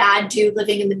 he's a bad dude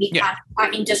living in the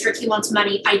meatpacking district. He wants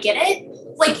money. I get it.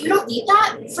 Like, you don't need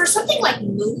that. For something like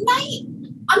Moon Knight,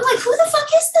 I'm like, who the fuck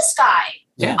is this guy?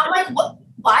 Yeah. I'm like, what?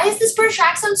 Why is this British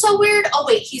accent so weird? Oh,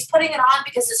 wait, he's putting it on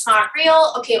because it's not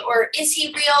real. Okay, or is he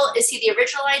real? Is he the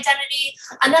original identity?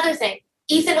 Another thing,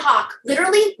 Ethan Hawke.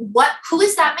 Literally, who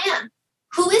is that man?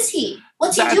 Who is he?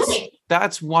 What's he doing?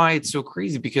 That's why it's so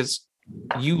crazy, because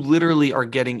you literally are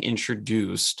getting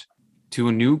introduced to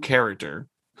a new character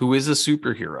who is a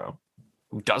superhero,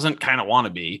 who doesn't kind of want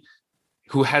to be,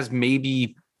 who has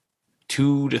maybe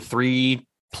 2 to 3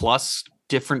 plus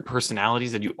different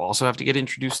personalities that you also have to get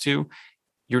introduced to.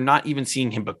 You're not even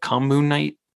seeing him become Moon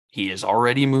Knight. He is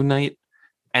already Moon Knight.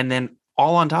 And then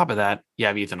all on top of that, you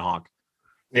have Ethan Hawke.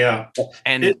 Yeah.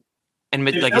 And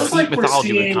like a deep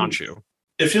mythology with Khonshu.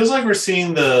 it feels like we're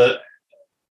seeing the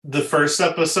first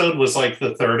episode was like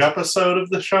the third episode of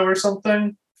the show or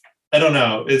something. I don't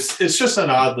know. It's just an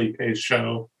oddly paced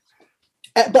show.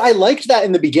 But I liked that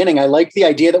in the beginning. I liked the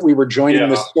idea that we were joining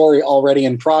this story already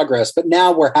in progress, but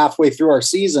now we're halfway through our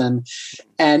season.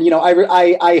 And,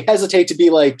 I hesitate to be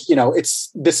like,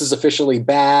 this is officially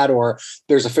bad or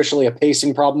there's officially a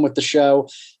pacing problem with the show.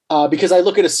 Because I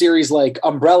look at a series like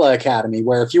Umbrella Academy,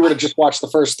 where if you were to just watch the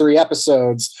first 3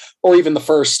 episodes or even the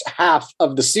first half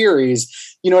of the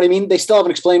series, you know what I mean? They still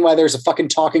haven't explained why there's a fucking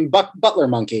talking butler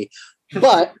monkey.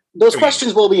 But those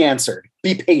questions will be answered.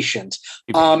 Be patient.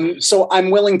 So I'm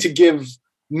willing to give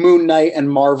Moon Knight and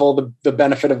Marvel the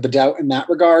benefit of the doubt in that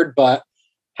regard. But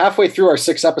halfway through our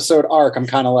 6-episode arc, I'm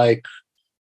kind of like,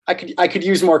 I could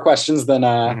use more questions than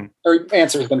or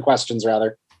answers than questions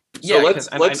rather. Yeah, let's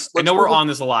I know we're on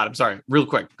this a lot. I'm sorry, real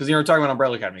quick, because you're talking about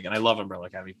Umbrella Academy again. I love Umbrella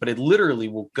Academy, but it literally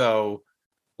will go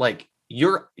like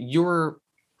you're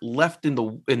left in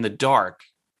the dark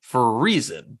for a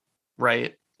reason,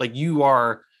 right? Like you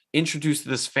are introduced to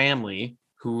this family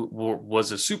who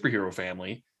was a superhero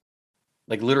family,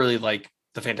 like literally like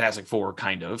the Fantastic Four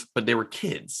kind of, but they were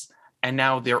kids, and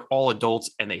now they're all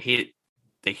adults and they hate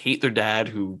their dad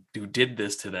who did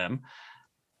this to them.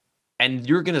 And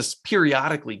you're going to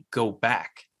periodically go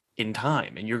back in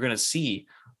time and you're going to see,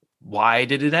 why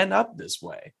did it end up this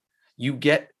way? You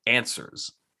get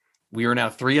answers. We are now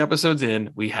 3 episodes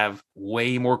in. We have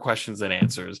way more questions than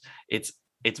answers. It's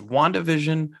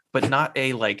WandaVision, but not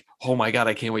a like, oh my God,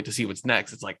 I can't wait to see what's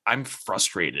next. It's like, I'm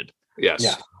frustrated. Yes.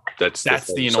 Yeah. That's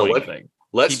the annoying thing.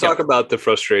 Let's talk about the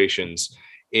frustrations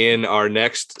in our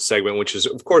next segment, which is,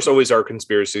 of course, always our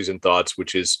conspiracies and thoughts,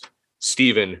 which is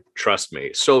Steven, trust me.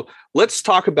 So let's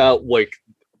talk about like,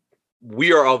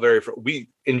 we are all we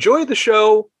enjoy the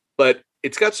show, but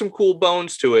it's got some cool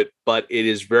bones to it, but it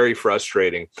is very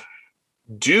frustrating.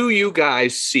 Do you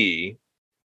guys see?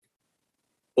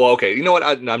 Well, okay, you know what?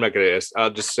 I'm not going to ask.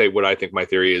 I'll just say what I think my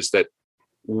theory is, that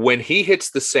when he hits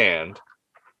the sand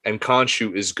and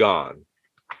Khonshu is gone,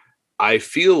 I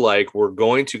feel like we're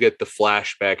going to get the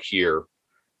flashback here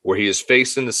where he is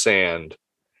facing the sand.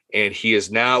 And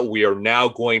we are now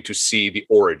going to see the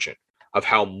origin of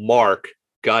how Mark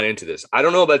got into this. I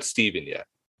don't know about Steven yet,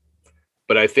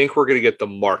 but I think we're going to get the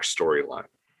Mark storyline.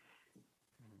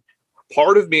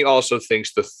 Part of me also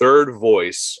thinks the third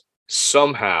voice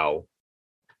somehow,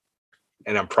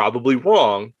 and I'm probably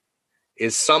wrong,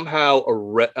 is somehow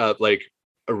like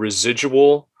a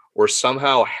residual, or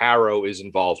somehow Harrow is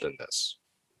involved in this.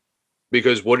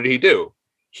 Because what did he do?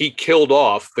 He killed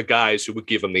off the guys who would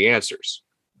give him the answers.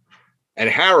 And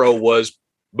Harrow was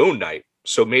Moon Knight.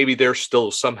 So maybe there's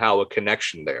still somehow a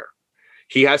connection there.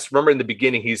 He has to remember in the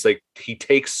beginning, he's like, he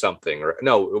takes something, or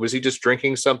no, was he just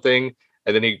drinking something?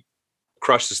 And then he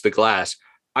crushes the glass.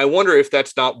 I wonder if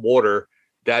that's not water.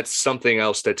 That's something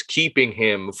else that's keeping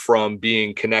him from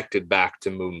being connected back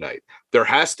to Moon Knight. There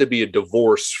has to be a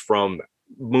divorce from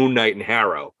Moon Knight and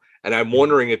Harrow. And I'm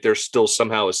wondering if there's still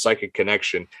somehow a psychic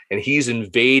connection and he's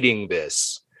invading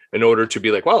this in order to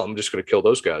be like, well, I'm just going to kill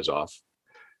those guys off.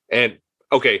 And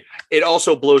okay, it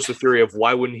also blows the theory of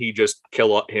why wouldn't he just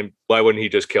kill him? Why wouldn't he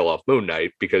just kill off Moon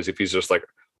Knight? Because if he's just like,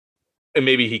 and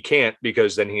maybe he can't,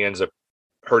 because then he ends up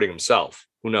hurting himself.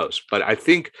 Who knows? But I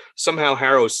think somehow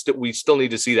Harrow, we still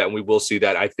need to see that, and we will see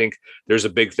that. I think there's a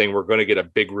big thing. We're going to get a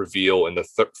big reveal in the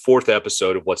 4th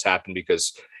episode of what's happened,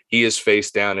 because he is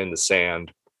face down in the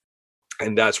sand,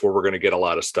 and that's where we're going to get a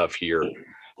lot of stuff here.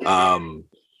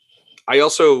 I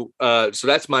also, so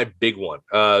that's my big one.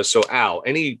 So Al,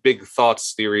 any big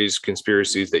thoughts, theories,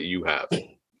 conspiracies that you have?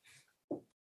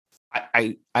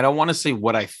 I don't want to say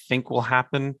what I think will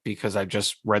happen, because I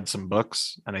just read some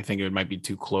books and I think it might be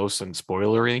too close and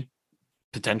spoilery,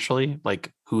 potentially,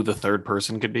 like who the third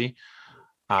person could be.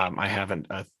 I haven't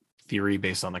a theory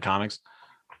based on the comics.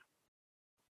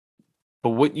 But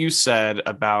what you said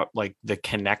about like the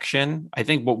connection, I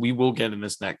think what we will get in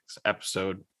this next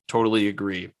episode, totally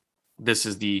agree. This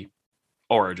is the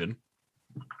origin.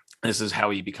 This is how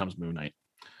he becomes Moon Knight.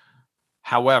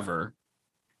 However,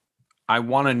 I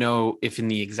want to know if in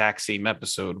the exact same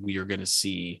episode we are going to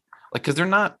see, like, because they're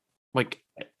not like,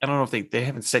 I don't know if they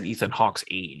haven't said Ethan Hawke's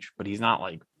age, but he's not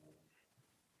like,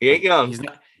 he ain't young.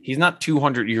 He's not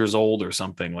 200 years old or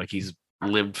something. Like he's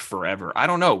lived forever. I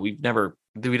don't know. We never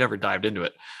dived into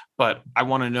it, but I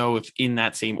want to know if in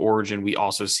that same origin we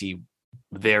also see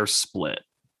their split,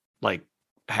 like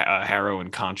Harrow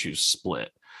and Khonshu's split.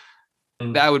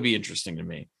 That would be interesting to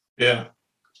me. Yeah.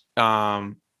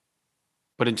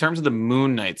 But in terms of the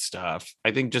Moon Knight stuff,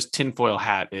 I think just tinfoil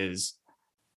hat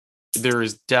there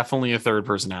is definitely a third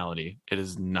personality. It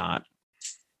is not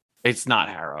It's not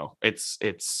Harrow. It's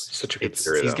Such a good it's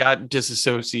theory, he's though. got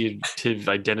dissociative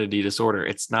identity disorder.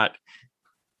 It's not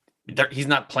he's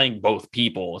not playing both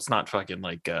people. It's not fucking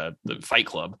like the Fight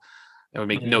Club. That would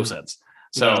make no sense.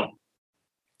 So No.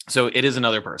 so it is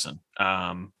another person.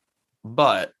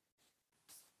 But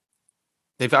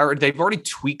they've already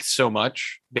tweaked so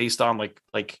much based on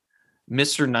like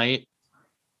Mr. Knight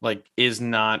like is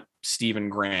not Stephen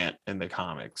Grant in the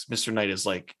comics. Mr. Knight is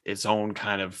like its own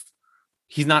kind of,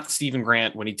 he's not Stephen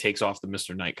Grant when he takes off the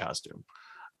Mr. Knight costume.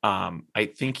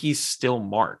 I think he's still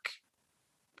Mark,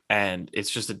 and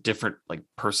it's just a different like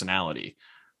personality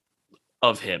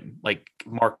of him. Like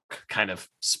Mark kind of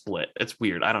split. It's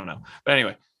weird. I don't know. But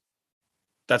anyway,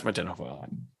 that's my tinfoil hat.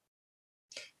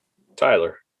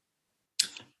 Tyler.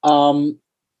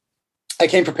 I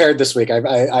came prepared this week.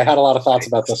 I had a lot of thoughts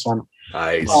about this one.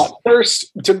 Nice.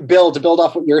 First, to build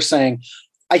off what you're saying,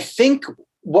 I think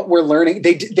what we're learning,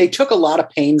 they took a lot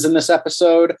of pains in this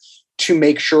episode to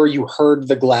make sure you heard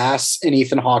the glass in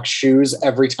Ethan Hawke's shoes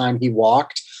every time he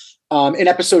walked. In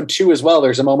episode 2 as well,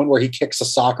 there's a moment where he kicks a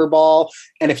soccer ball,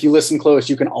 and if you listen close,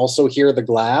 you can also hear the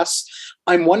glass.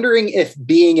 I'm wondering if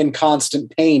being in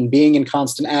constant pain, being in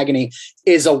constant agony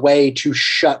is a way to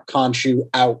shut Khonshu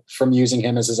out from using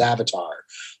him as his avatar.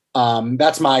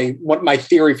 That's my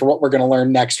theory for what we're going to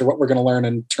learn next, or what we're going to learn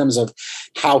in terms of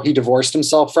how he divorced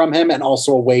himself from him, and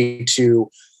also a way to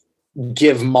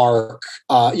give Mark,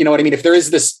 you know what I mean? If there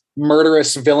is this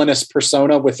murderous, villainous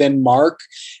persona within Mark,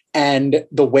 and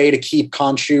the way to keep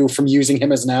Khonshu from using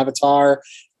him as an avatar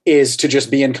is to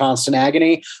just be in constant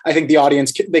agony, I think the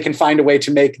audience, they can find a way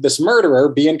to make this murderer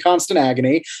be in constant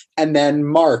agony, and then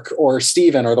Mark or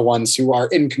Steven are the ones who are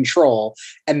in control,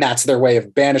 and that's their way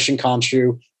of banishing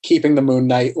Khonshu, keeping the Moon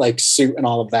Knight like suit and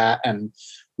all of that, and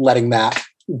letting that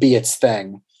be its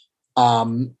thing.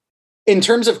 In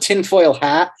terms of tinfoil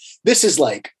hat, this is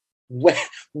like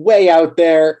way out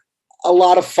there, a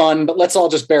lot of fun, but let's all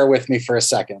just bear with me for a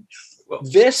second. Well,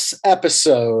 this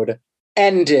episode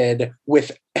ended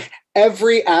with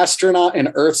every astronaut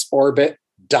in Earth's orbit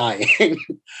dying.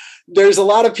 There's a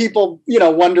lot of people,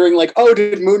 wondering like, oh,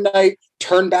 did Moon Knight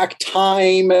turn back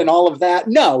time and all of that?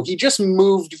 No, he just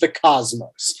moved the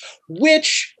cosmos,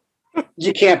 which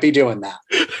you can't be doing that.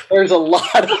 There's a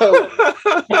lot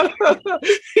of...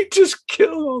 He just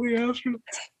killed all the astronauts.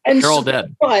 And they're all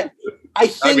dead. But I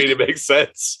think it makes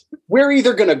sense. We're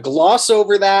either going to gloss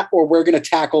over that, or we're going to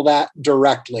tackle that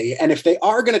directly. And if they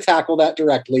are going to tackle that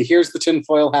directly, here's the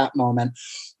tinfoil hat moment.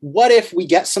 What if we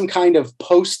get some kind of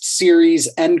post-series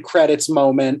end credits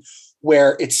moment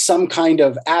where it's some kind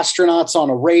of astronauts on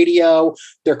a radio,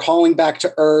 they're calling back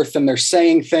to Earth, and they're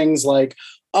saying things like,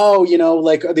 oh,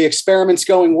 like the experiment's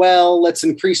going well, let's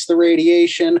increase the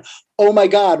radiation. Oh my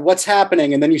God, what's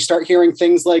happening? And then you start hearing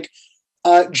things like,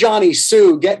 Johnny,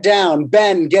 Sue, get down.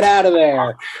 Ben, get out of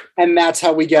there. And that's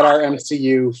how we get our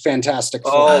MCU Fantastic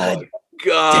Four. Oh my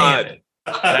God.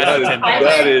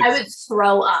 I would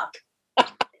throw up.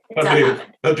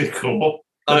 That'd be cool.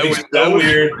 That'd be so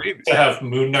weird to have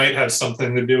Moon Knight have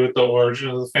something to do with the origin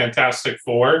of the Fantastic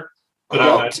Four. But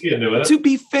I'd be into it. To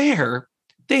be fair,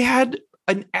 they had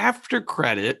an after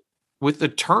credit with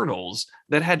Eternals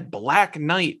that had Black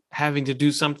Knight having to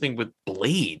do something with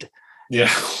Blade.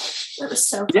 Yeah. That was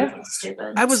so fucking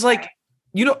stupid. I was like,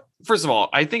 first of all,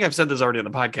 I think I've said this already on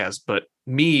the podcast, but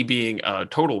me being a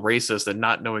total racist and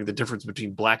not knowing the difference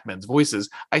between black men's voices,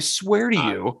 I swear to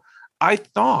you, I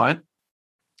thought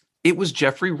it was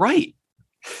Jeffrey Wright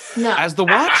as the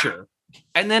Watcher.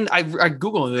 And then I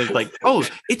Googled and it's like, oh,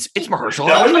 it's Mahershala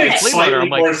That would Ali. make slightly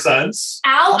more sense.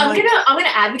 Al, I'm gonna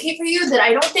advocate for you that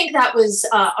I don't think that was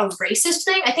a racist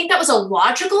thing. I think that was a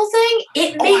logical thing.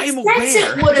 It makes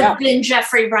sense. It would have been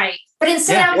Jeffrey Wright, but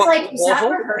instead I was like, is that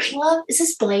Mahershala? Is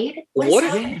this Blade?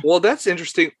 Well, that's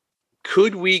interesting.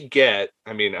 Could we get?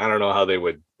 I mean, I don't know how they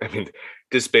would. I mean,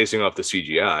 just basing off the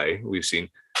CGI we've seen,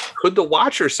 could the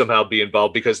Watcher somehow be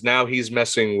involved? Because now he's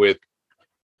messing with.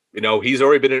 He's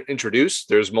already been introduced.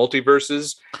 There's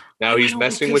multiverses. Now he's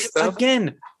messing with stuff.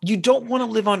 Again, you don't want to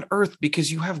live on Earth because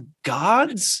you have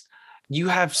gods, you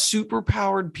have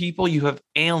superpowered people, you have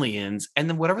aliens, and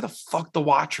then whatever the fuck the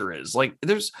Watcher is. Like,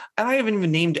 and I haven't even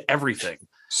named everything.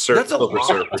 That's a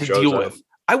lot to deal with.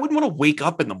 I wouldn't want to wake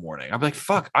up in the morning. I'm like,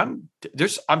 fuck, I'm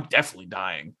definitely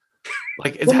dying.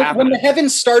 Like, it's happening. When the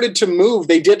heavens started to move,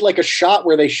 they did like a shot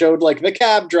where they showed like the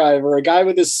cab driver, a guy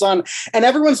with his son, and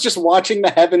everyone's just watching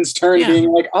the heavens turn, being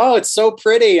like, oh, it's so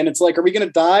pretty. And it's like, are we going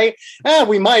to die?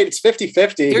 We might. It's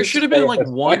 50-50. There should have been like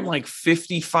one like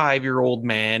 55-year-old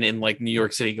man in like New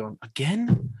York City going,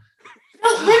 again? No,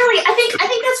 literally, I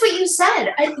think that's what you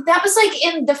said. That was like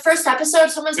in the first episode.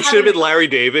 Someone's It should have been Larry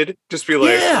David. Just be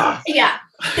like, yeah.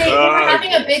 They were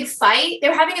having a big fight. They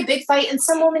were having a big fight, and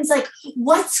some woman's like,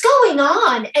 "What's going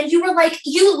on?" And you were like,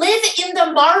 "You live in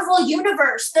the Marvel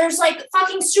universe. There's like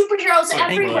fucking superheroes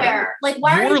everywhere. Like,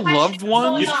 why your are you loved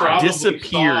ones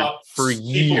disappeared for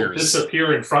years?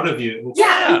 Disappear in front of you.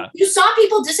 Yeah. You saw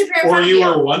people disappear in front or of you you.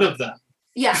 were one of them.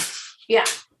 Yeah.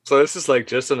 So this is like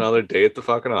just another day at the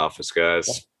fucking office,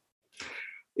 guys.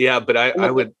 Yeah, but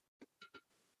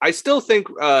I still think,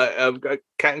 Cat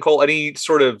and Cole, any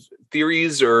sort of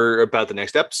theories or about the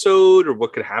next episode or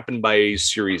what could happen by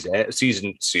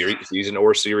season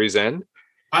or series end?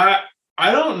 I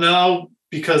don't know,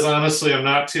 because honestly, I'm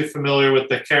not too familiar with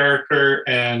the character,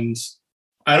 and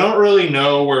I don't really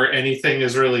know where anything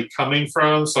is really coming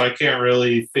from, so I can't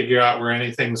really figure out where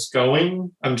anything's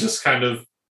going. I'm just kind of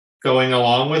going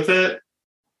along with it.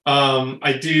 I'm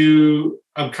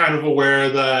kind of aware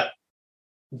that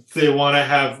they want to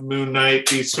have Moon Knight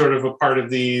be sort of a part of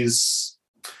these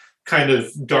kind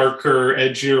of darker,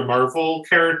 edgier Marvel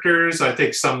characters. I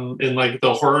think some in like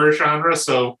the horror genre.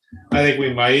 So I think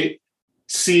we might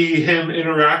see him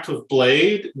interact with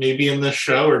Blade, maybe in this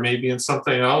show or maybe in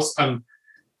something else. I'm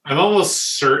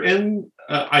almost certain.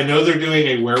 I know they're doing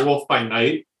a Werewolf by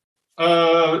Night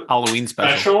Halloween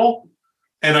special.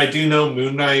 And I do know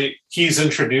Moon Knight, he's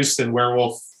introduced in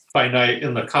Werewolf by Night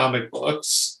in the comic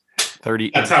books.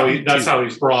 That's how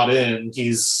he's brought in.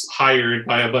 He's hired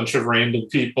by a bunch of random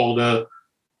people to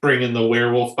bring in the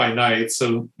Werewolf by Night.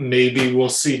 So maybe we'll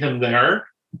see him there.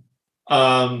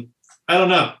 I don't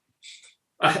know.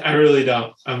 I really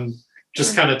don't. I'm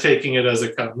just kind of taking it as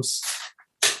it comes.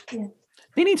 Yeah.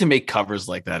 They need to make covers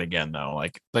like that again, though.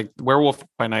 Like Werewolf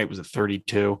by Night was at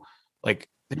 32. Like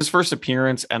his first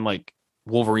appearance and like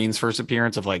Wolverine's first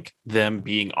appearance of like them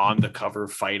being on the cover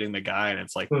fighting the guy, and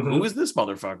it's like, who is this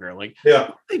motherfucker? Like,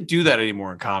 they do that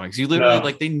anymore in comics. You literally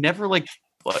like they never like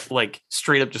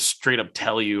straight up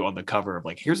tell you on the cover of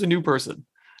like, here's a new person.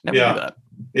 Never do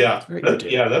that.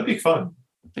 That'd be fun.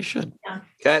 They should.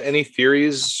 Kat, any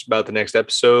theories about the next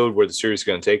episode, where the series is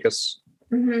going to take us?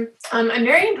 Mm-hmm. I'm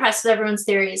very impressed with everyone's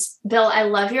theories. Bill, I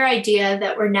love your idea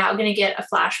that we're now going to get a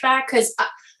flashback, because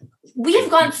we have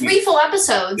gone 3 full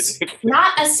episodes,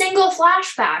 not a single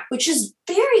flashback, which is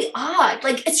very odd.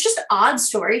 Like, it's just odd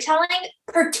storytelling,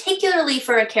 particularly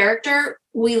for a character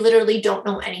we literally don't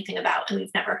know anything about and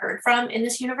we've never heard from in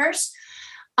this universe.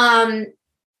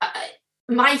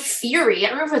 My theory, I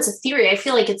don't know if it's a theory, I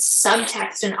feel like it's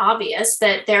subtext and obvious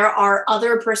that there are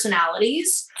other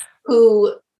personalities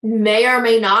who may or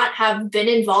may not have been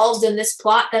involved in this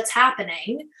plot that's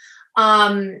happening.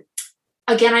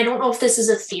 Again, I don't know if this is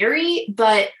a theory,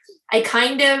 but I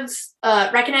kind of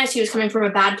recognized he was coming from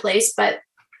a bad place, but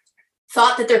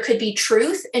thought that there could be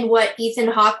truth in what Ethan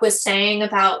Hawke was saying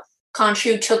about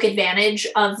Khonshu took advantage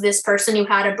of this person who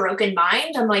had a broken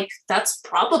mind. I'm like, that's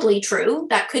probably true.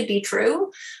 That could be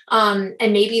true. And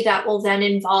maybe that will then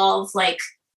involve like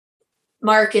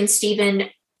Mark and Steven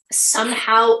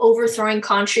somehow overthrowing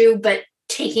Khonshu, but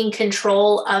taking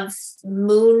control of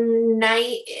Moon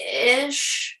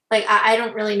Knight-ish. Like, I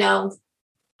don't really know.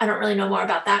 I don't really know more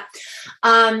about that.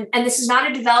 And this is not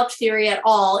a developed theory at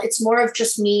all. It's more of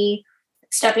just me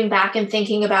stepping back and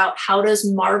thinking about how does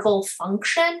Marvel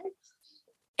function?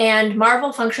 And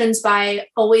Marvel functions by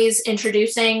always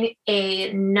introducing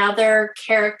another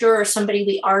character or somebody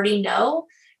we already know.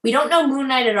 We don't know Moon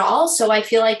Knight at all. So I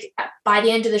feel like by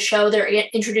the end of the show, they're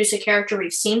introduce a character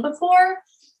we've seen before.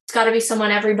 It's got to be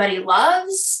someone everybody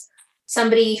loves.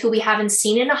 Somebody who we haven't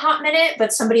seen in a hot minute,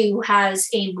 but somebody who has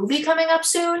a movie coming up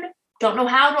soon. Don't know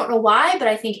how, don't know why, but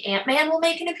I think Ant-Man will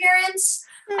make an appearance.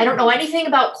 I don't know anything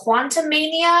about Quantum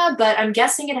Mania, but I'm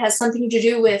guessing it has something to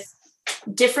do with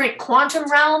different quantum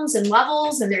realms and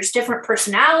levels, and there's different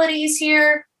personalities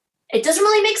here. It doesn't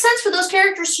really make sense for those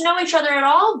characters to know each other at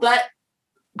all, but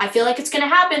I feel like it's going to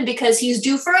happen because he's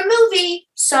due for a movie.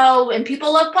 So, and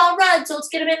people love Paul Rudd, so let's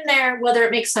get him in there, whether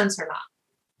it makes sense or not.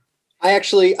 I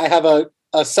have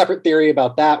a separate theory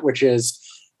about that, which is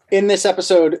in this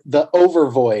episode, the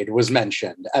Overvoid was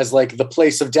mentioned as like the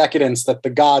place of decadence that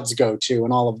the gods go to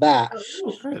and all of that.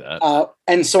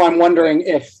 And so I'm wondering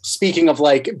if, speaking of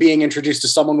like being introduced to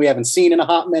someone we haven't seen in a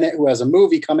hot minute who has a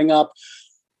movie coming up,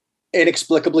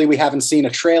 inexplicably, we haven't seen a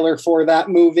trailer for that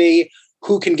movie.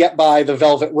 Who can get by the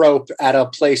velvet rope at a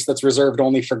place that's reserved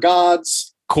only for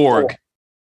gods? Korg.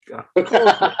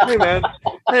 Hey, man.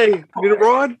 Hey, need a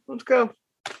rod? Let's go.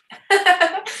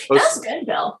 That was good,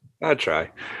 Bill. I'll try.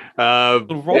 Not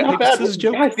bad. Guys,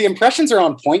 the impressions are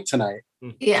on point tonight.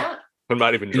 Yeah. I'm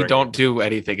not even We drinking. don't do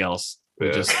anything else.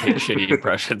 We just hit shitty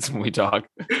impressions when we talk.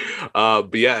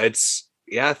 But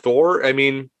yeah, Thor. I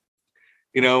mean,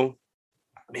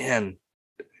 man,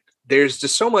 there's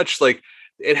just so much like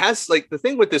it has like the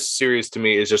thing with this series to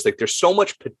me is just like there's so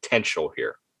much potential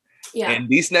here. Yeah. And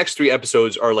these next 3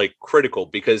 episodes are like critical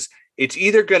because it's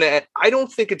either I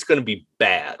don't think it's gonna be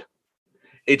bad.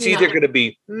 It's either gonna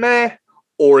be meh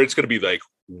or it's gonna be like,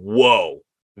 whoa,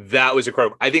 that was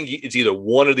incredible. I think it's either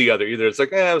one or the other. Either it's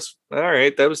like, it was, all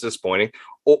right, that was disappointing.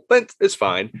 Oh, but it's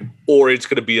fine. Or it's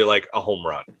gonna be like a home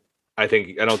run. I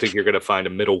don't think you're gonna find a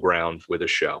middle ground with a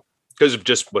show because of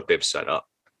just what they've set up.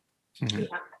 Mhm.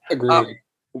 Agreed.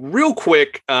 Real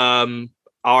quick,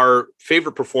 our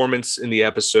favorite performance in the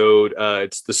episode,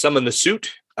 it's the Summon the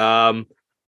Suit.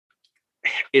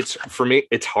 It's for me,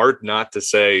 it's hard not to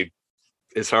say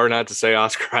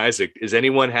Oscar Isaac. Does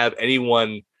anyone have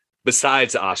anyone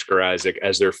besides Oscar Isaac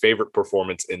as their favorite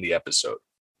performance in the episode?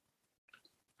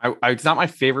 It's not my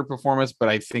favorite performance, but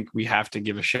I think we have to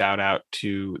give a shout out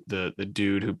to the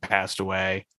dude who passed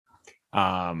away.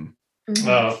 Hannibal.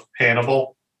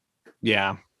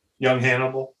 Yeah. Young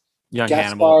Hannibal. Young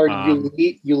Gaspar Hannibal.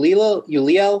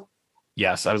 Uliel.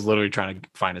 Yes, I was literally trying to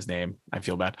find his name. I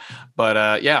feel bad.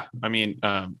 But yeah, I mean,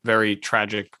 very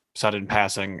tragic, sudden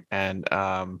passing. And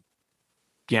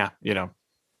yeah,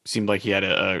 seemed like he had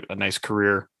a nice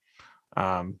career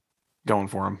going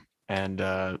for him.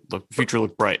 And future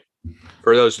looked bright.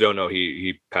 For those who don't know,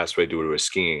 he passed away due to a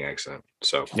skiing accident.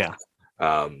 So yeah.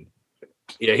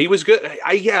 Yeah, he was good.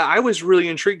 I was really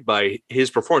intrigued by his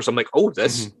performance. I'm like, oh,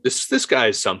 this guy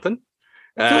is something.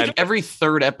 I feel like every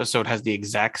third episode has the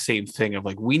exact same thing of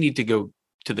like, we need to go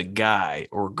to the guy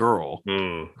or girl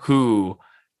who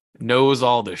knows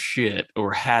all the shit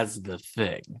or has the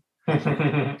thing.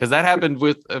 Because that happened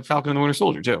with Falcon and the Winter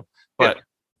Soldier too. But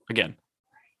again,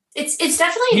 it's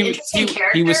definitely an interesting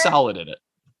character. He was solid in it.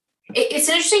 It's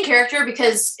an interesting character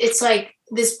because it's like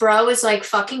this bro is like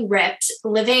fucking ripped,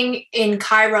 living in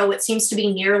Cairo, what seems to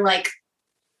be near like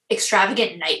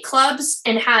extravagant nightclubs,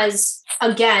 and has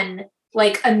again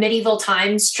like a medieval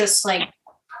times, just like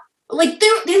they look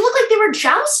like they were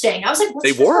jousting. I was like,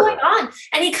 what's going on?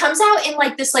 And he comes out in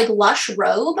like this like lush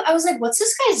robe. I was like, what's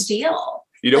this guy's deal? Odd.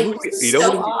 You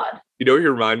know what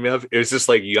you remind me of? It was just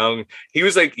like he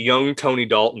was like young Tony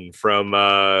Dalton from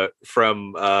Hawkeye.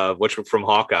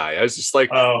 I was just like,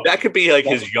 that could be like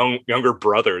his younger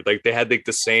brother. Like they had like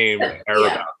the same hair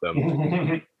about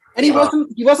them. And he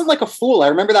wasn't like a fool. I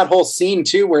remember that whole scene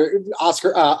too, where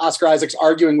Oscar Isaac's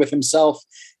arguing with himself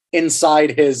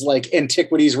inside his like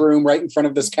antiquities room right in front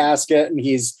of this casket, and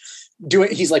he's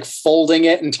like folding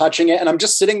it and touching it, and I'm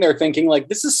just sitting there thinking like,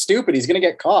 this is stupid, he's gonna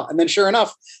get caught. And then sure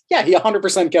enough, yeah, he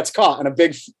 100% gets caught, and a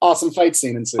big awesome fight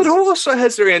scene ensues. But who also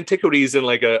has their antiquities in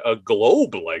like a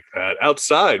globe like that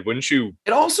outside? Wouldn't you?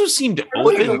 It also seemed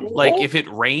open. Like if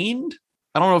it rained,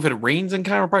 I don't know if it rains in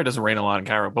Cairo. Probably doesn't rain a lot in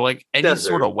Cairo, but like any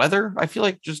sort of weather, I feel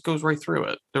like just goes right through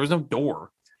it. There was no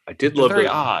door. I did love very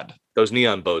odd. Those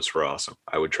neon boats were awesome.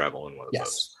 I would travel in one of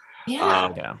those.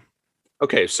 Yeah. Yeah.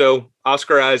 Okay, so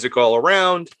Oscar Isaac all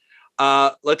around.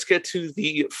 Let's get to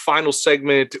the final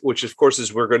segment, which of course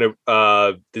is we're going to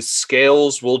the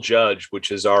scales will judge,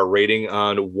 which is our rating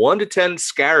on 1 to 10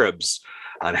 scarabs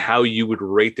on how you would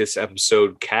rate this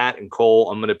episode. Kat and Cole,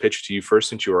 I'm going to pitch to you first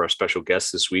since you are our special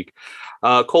guest this week.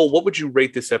 Cole, what would you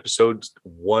rate this episode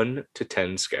 1 to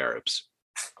 10 scarabs?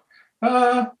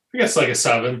 I guess like a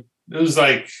 7. It was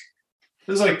like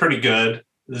pretty good. It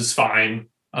was fine.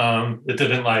 It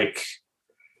didn't like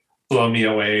blow me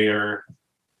away or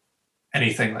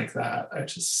anything like that.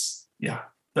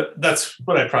 That's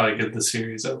what I probably give the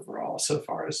series overall so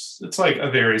far. It's like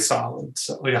a very solid,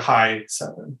 like a high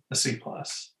 7, a C+.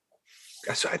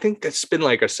 So I think that's been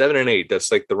like a 7 and 8.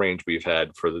 That's like the range we've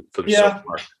had for the so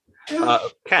far.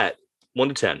 Kat, 1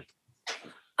 to 10.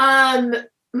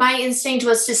 My instinct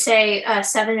was to say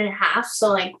 7.5. So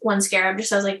like one scarab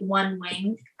just has like one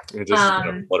wing. It just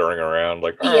fluttering around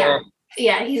like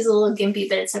yeah, he's a little gimpy,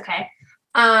 but it's okay.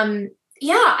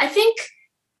 I think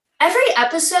every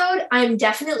episode I'm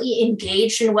definitely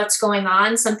engaged in what's going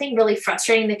on. Something really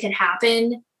frustrating that could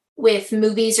happen with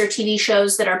movies or TV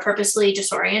shows that are purposely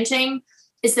disorienting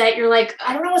is that you're like,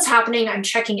 I don't know what's happening, I'm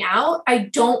checking out. I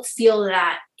don't feel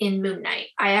that in Moon Knight.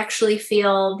 I actually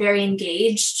feel very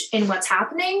engaged in what's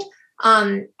happening.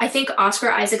 I think Oscar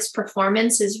Isaac's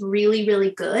performance is really,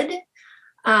 really good.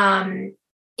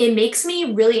 It makes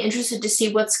me really interested to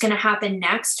see what's going to happen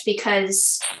next,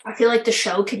 because I feel like the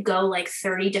show could go like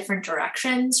 30 different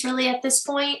directions really at this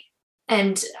point.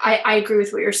 And I agree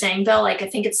with what you're saying, Bill. Like, I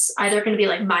think it's either going to be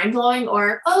like mind blowing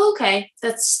or, oh, okay,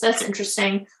 that's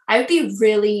interesting. I would be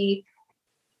really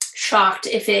shocked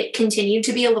if it continued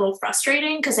to be a little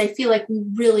frustrating, because I feel like we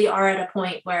really are at a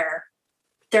point where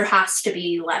there has to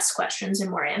be less questions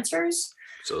and more answers.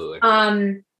 Absolutely.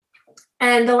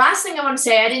 And the last thing I want to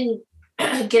say, I didn't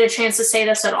get a chance to say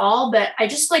this at all, but I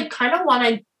just like kind of want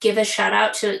to give a shout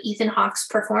out to Ethan Hawke's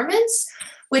performance,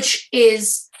 which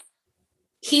is,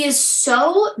 he is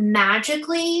so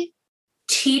magically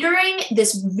teetering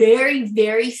this very,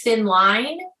 very thin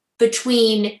line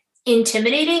between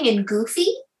intimidating and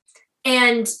goofy.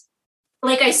 And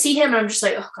like, I see him and I'm just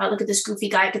like, oh God, look at this goofy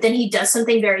guy. But then he does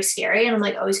something very scary. And I'm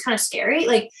like, oh, he's kind of scary.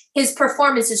 Like, his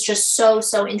performance is just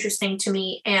so interesting to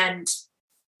me. And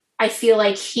I feel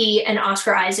like he and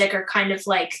Oscar Isaac are kind of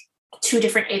like two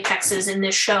different apexes in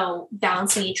this show,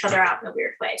 balancing each other out in a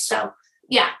weird way. So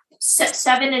yeah,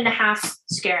 7.5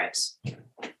 scarabs.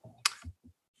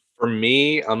 For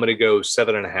me, I'm going to go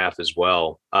 7.5 as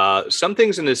well. Some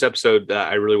things in this episode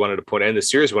that I really wanted to point out, and the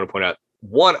series I want to point out.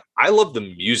 One, I love the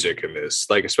music in this,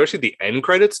 like especially the end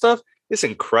credit stuff. It's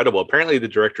incredible. Apparently, the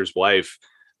director's wife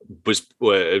was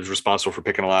responsible for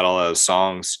picking a lot of those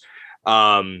songs.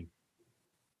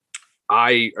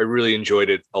 I really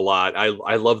enjoyed it a lot.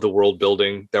 I love the world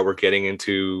building that we're getting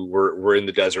into. We're in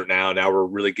the desert now. Now we're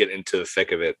really getting into the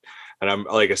thick of it. And I'm,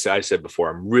 like I said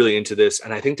before, I'm really into this.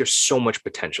 And I think there's so much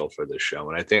potential for this show.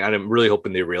 And I'm really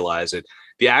hoping they realize it.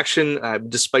 The action,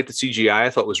 despite the CGI, I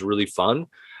thought was really fun.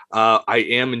 I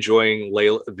am enjoying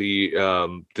the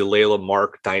Layla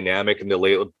Mark dynamic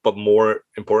and but more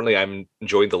importantly, I'm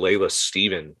enjoying the Layla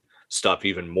Steven stuff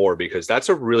even more, because that's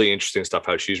a really interesting stuff,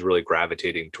 how she's really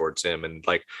gravitating towards him. And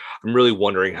like, I'm really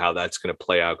wondering how that's going to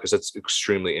play out, because that's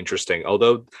extremely interesting.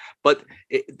 But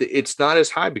it's not as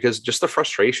high because just the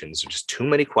frustrations, just too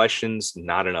many questions,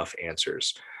 not enough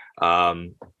answers.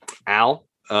 Al,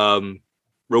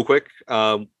 real quick,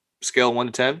 scale 1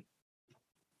 to 10.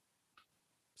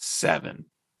 7.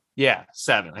 Yeah,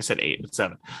 7. I said 8, but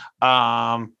 7.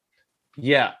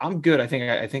 Yeah, I'm good. I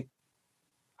think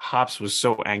Hops was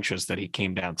so anxious that he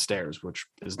came downstairs, which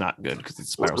is not good because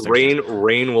it's spiral staircase.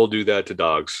 Rain will do that to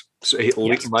dogs. So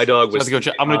Yes. My dog was. So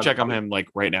I'm going to check on him like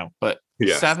right now. But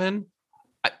Yeah. 7.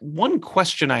 One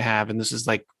question I have, and this is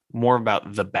like more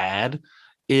about the bad,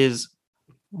 is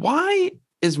why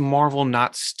is Marvel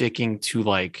not sticking to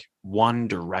like one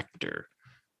director?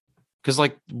 Because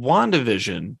like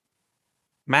WandaVision,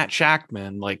 Matt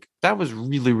Shackman, like that was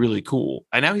really, really cool.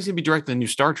 And now he's gonna be directing the new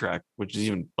Star Trek, which is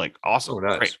even like awesome. Oh,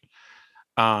 nice.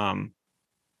 Great.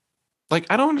 Like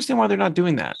I don't understand why they're not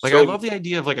doing that. Like So- I love the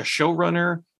idea of like a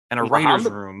showrunner and a writer's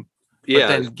room, but Yeah.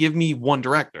 then give me one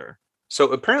director.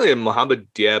 So apparently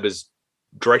Mohammed Diab is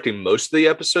directing most of the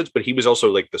episodes, but he was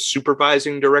also like the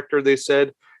supervising director, they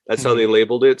said. That's how they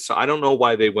labeled it. So I don't know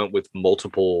why they went with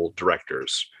multiple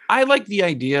directors. I like the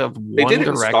idea of They one did it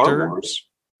in Star director. Wars.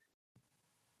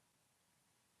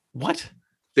 What?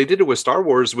 They did it with Star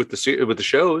Wars with the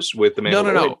shows with the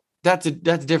Mandalorian. No. That's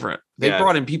different. They Yeah.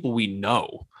 brought in people we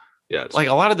know. Yeah, it's- Like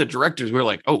a lot of the directors, we're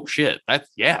like, oh shit,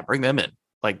 bring them in.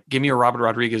 Like, give me a Robert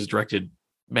Rodriguez directed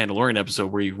Mandalorian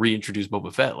episode where you reintroduce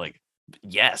Boba Fett. Like,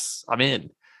 yes, I'm in.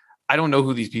 I don't know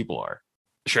who these people are.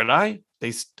 Should I?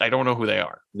 I don't know who they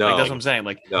are. No. Like, that's what I'm saying.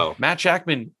 Like, no. Matt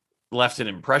Shackman left an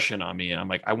impression on me, and I'm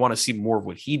like, I want to see more of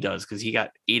what he does because he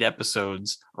got 8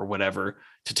 episodes or whatever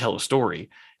to tell a story.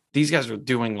 These guys are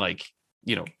doing like,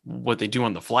 what they do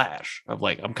on The Flash of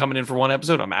like, I'm coming in for one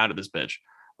episode, I'm out of this bitch.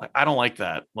 Like, I don't like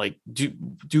that. Like, do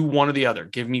one or the other.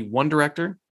 Give me one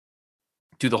director,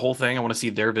 do the whole thing. I want to see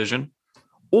their vision,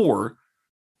 or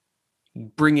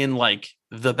bring in like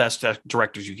the best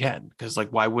directors you can. Because like,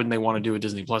 why wouldn't they want to do a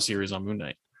Disney Plus series on Moon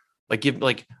Knight?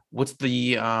 Like, what's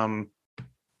the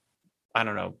I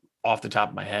don't know off the top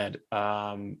of my head,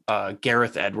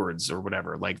 Gareth Edwards or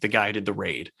whatever, like the guy who did The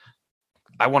Raid.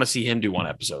 I want to see him do one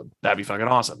episode. That'd be fucking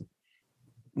awesome.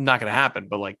 Not gonna happen,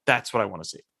 but like that's what I want to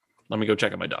see. Let me go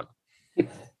check on my dog.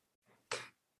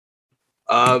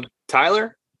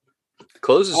 Tyler,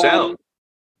 close us out.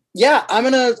 Yeah, I'm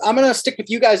gonna stick with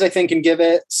you guys, I think, and give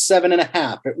it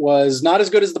 7.5. It was not as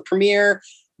good as the premiere,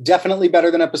 definitely better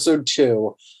than episode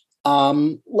 2.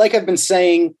 Like I've been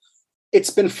saying, it's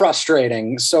been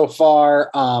frustrating so far.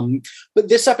 But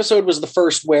this episode was the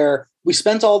first where we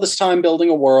spent all this time building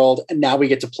a world and now we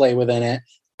get to play within it.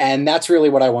 And that's really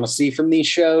what I want to see from these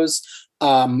shows. We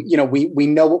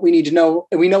know what we need to know,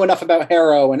 and we know enough about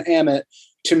Harrow and Ammit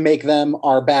to make them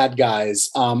our bad guys.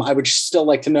 I would still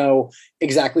like to know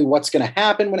exactly what's going to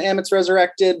happen when Ammit's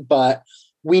resurrected, but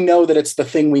we know that it's the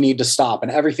thing we need to stop,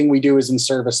 and everything we do is in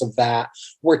service of that.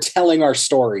 We're telling our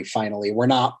story, finally. We're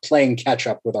not playing catch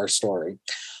up with our story.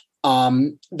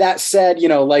 That said,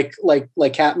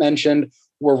 like Kat mentioned,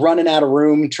 we're running out of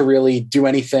room to really do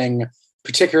anything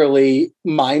particularly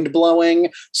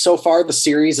mind-blowing. So far, the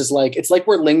series is it's like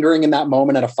we're lingering in that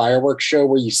moment at a fireworks show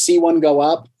where you see one go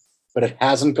up, but it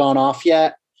hasn't gone off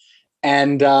yet.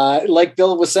 And like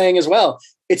Bill was saying as well,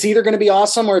 it's either going to be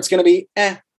awesome or it's going to be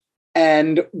eh.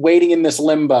 And waiting in this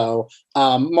limbo,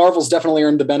 Marvel's definitely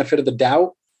earned the benefit of the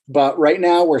doubt. But right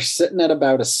now, we're sitting at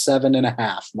about a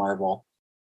 7.5 Marvel.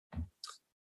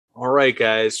 All right,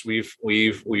 guys, we've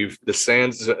the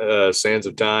sands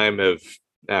of time have,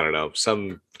 I don't know,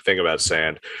 something about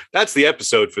sand. That's the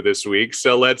episode for this week.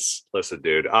 So let's listen,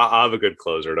 dude. I'll have a good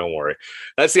closer. Don't worry.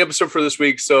 That's the episode for this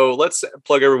week. So let's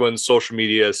plug everyone's social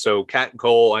media. So Kat and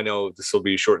Cole, I know this will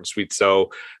be short and sweet. So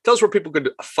tell us where people could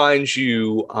find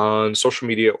you on social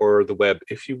media or the web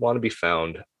if you want to be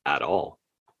found at all.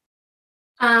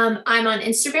 I'm on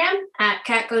Instagram at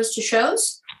Cat Goes to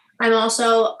Shows. I'm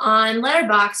also on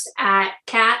Letterboxd at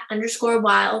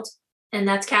cat_wild, and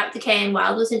that's cat with a K and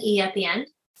wild with an E at the end.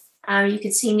 You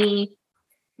can see me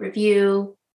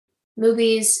review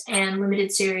movies and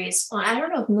limited series. Well, I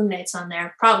don't know if Moon Knight's on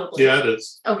there. Probably. Yeah, it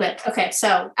is. Oh, good. Okay,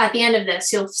 so at the end of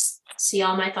this, you'll see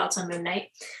all my thoughts on Moon Knight.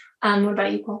 What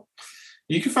about you, Cole?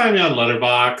 You can find me on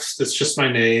Letterboxd. It's just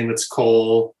my name. It's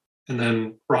Cole. And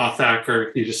then Rothacker.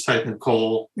 If you just type in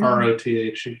Cole, Roth,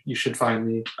 you should find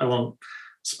me. I won't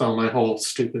spell my whole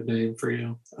stupid name for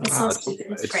you. It's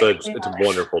a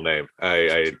wonderful name.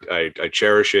 I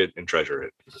cherish it and treasure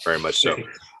it very much so.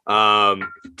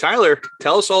 Tyler,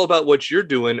 tell us all about what you're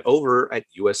doing over at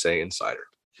USA Insider.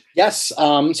 Yes.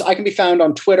 So I can be found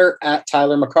on Twitter at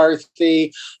Tyler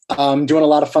McCarthy, doing a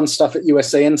lot of fun stuff at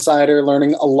USA Insider,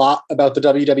 learning a lot about the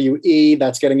WWE.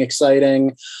 That's getting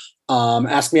exciting.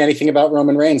 Ask me anything about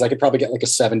Roman Reigns. I could probably get like a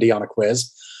 70 on a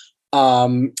quiz.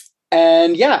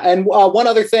 And one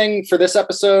other thing for this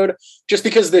episode, just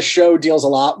because this show deals a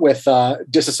lot with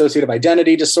dissociative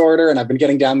identity disorder, and I've been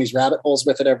getting down these rabbit holes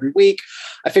with it every week,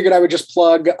 I figured I would just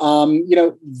plug,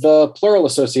 the Plural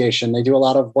Association. They do a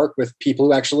lot of work with people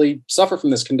who actually suffer from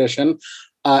this condition.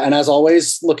 And as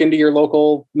always, look into your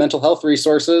local mental health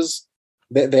resources.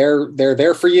 They're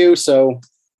there for you, so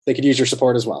they could use your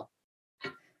support as well.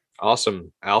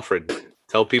 Awesome. Alfred,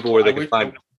 tell people where they can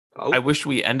find. I wish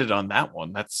we ended on that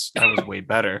one. That was way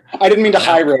better. I didn't mean to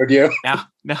high road you. Now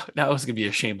it was gonna be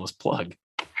a shameless plug.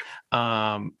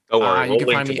 Don't worry, you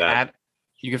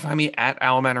can find me at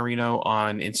Al Manarino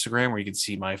on Instagram, where you can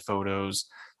see my photos,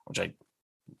 which I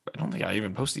don't think I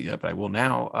even posted yet, but I will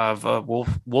now, of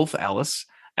Wolf Alice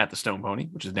at the Stone Pony,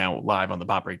 which is now live on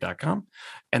thepopbreak.com.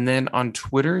 And then on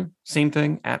Twitter, same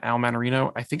thing, at Al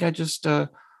Manarino. I think I just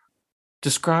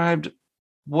described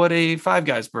what a Five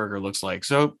Guys burger looks like.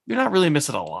 So you're not really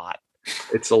missing a lot.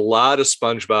 It's a lot of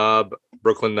SpongeBob,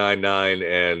 Brooklyn Nine-Nine,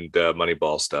 and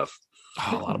Moneyball stuff.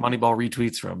 Oh, a lot of Moneyball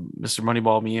retweets from Mr.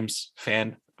 Moneyball memes,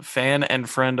 fan and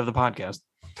friend of the podcast.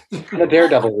 The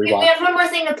Daredevil rewatch. We have one more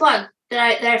thing to plug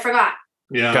that I forgot.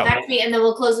 Yeah. Back to me, and then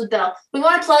we'll close with Bill. We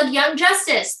want to plug Young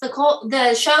Justice, the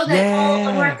show that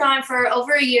Cole worked on for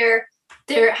over a year.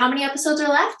 How many episodes are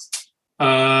left?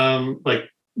 Like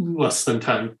less than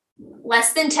 10.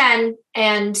 Less than 10,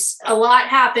 and a lot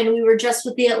happened. We were just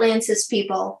with the Atlantis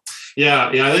people. Yeah.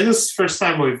 I think this is the first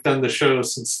time we've done the show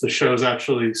since the show's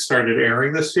actually started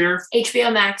airing this year.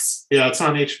 HBO Max. Yeah, it's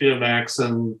on HBO Max,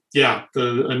 and yeah,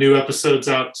 a new episode's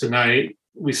out tonight.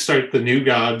 We start the New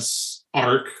Gods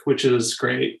arc, which is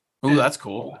great. Oh, that's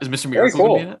cool. Is Mr. Miracle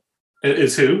going to be in it?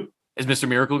 Is who? Is Mr.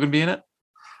 Miracle going to be in it?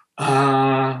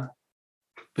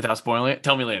 Without spoiling it,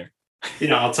 tell me later.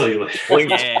 Yeah, I'll tell you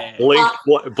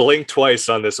later. Blink twice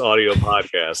on this audio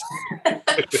podcast.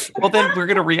 Well, then we're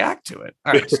going to react to it.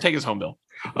 All right, just take us home, Bill.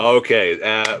 Okay.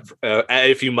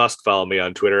 If you must follow me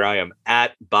on Twitter, I am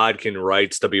at Bodkin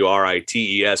Writes,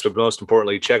 WRITES. But most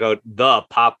importantly, check out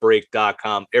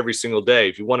thepopbreak.com every single day.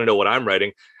 If you want to know what I'm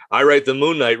writing, I write the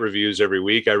Moon Knight reviews every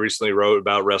week. I recently wrote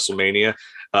about WrestleMania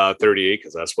 38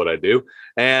 because that's what I do.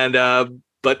 And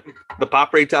but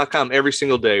thepopbreak.com every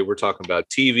single day, we're talking about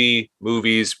TV,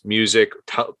 movies, music.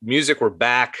 Music, we're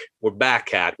back. We're back,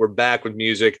 Kat. We're back with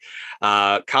music,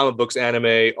 comic books,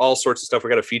 anime, all sorts of stuff. We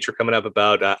got a feature coming up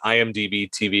about IMDb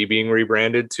TV being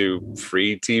rebranded to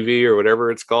Free TV or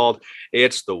whatever it's called.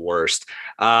 It's the worst.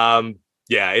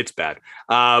 Yeah, it's bad.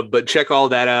 But check all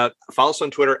that out. Follow us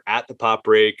on Twitter at The Pop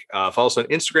Break. Follow us on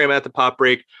Instagram at The Pop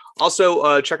Break.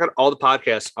 Also, check out all the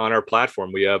podcasts on our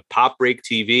platform. We have Pop Break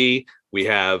TV. We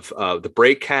have the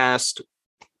Breakcast.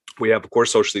 We have, of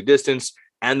course, Socially Distanced,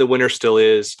 and The Winner Still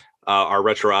Is, our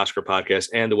Retro Oscar podcast,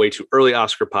 and the Way Too Early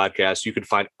Oscar podcast. You can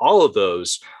find all of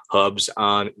those hubs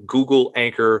on Google,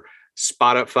 Anchor,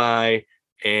 Spotify,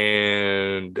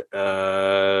 and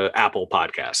Apple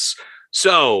Podcasts.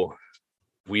 So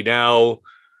we now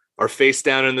are face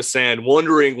down in the sand,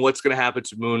 wondering what's going to happen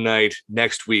to Moon Knight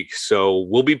next week. So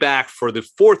we'll be back for the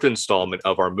 4th installment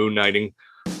of our Moon Knighting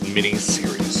mini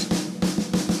series.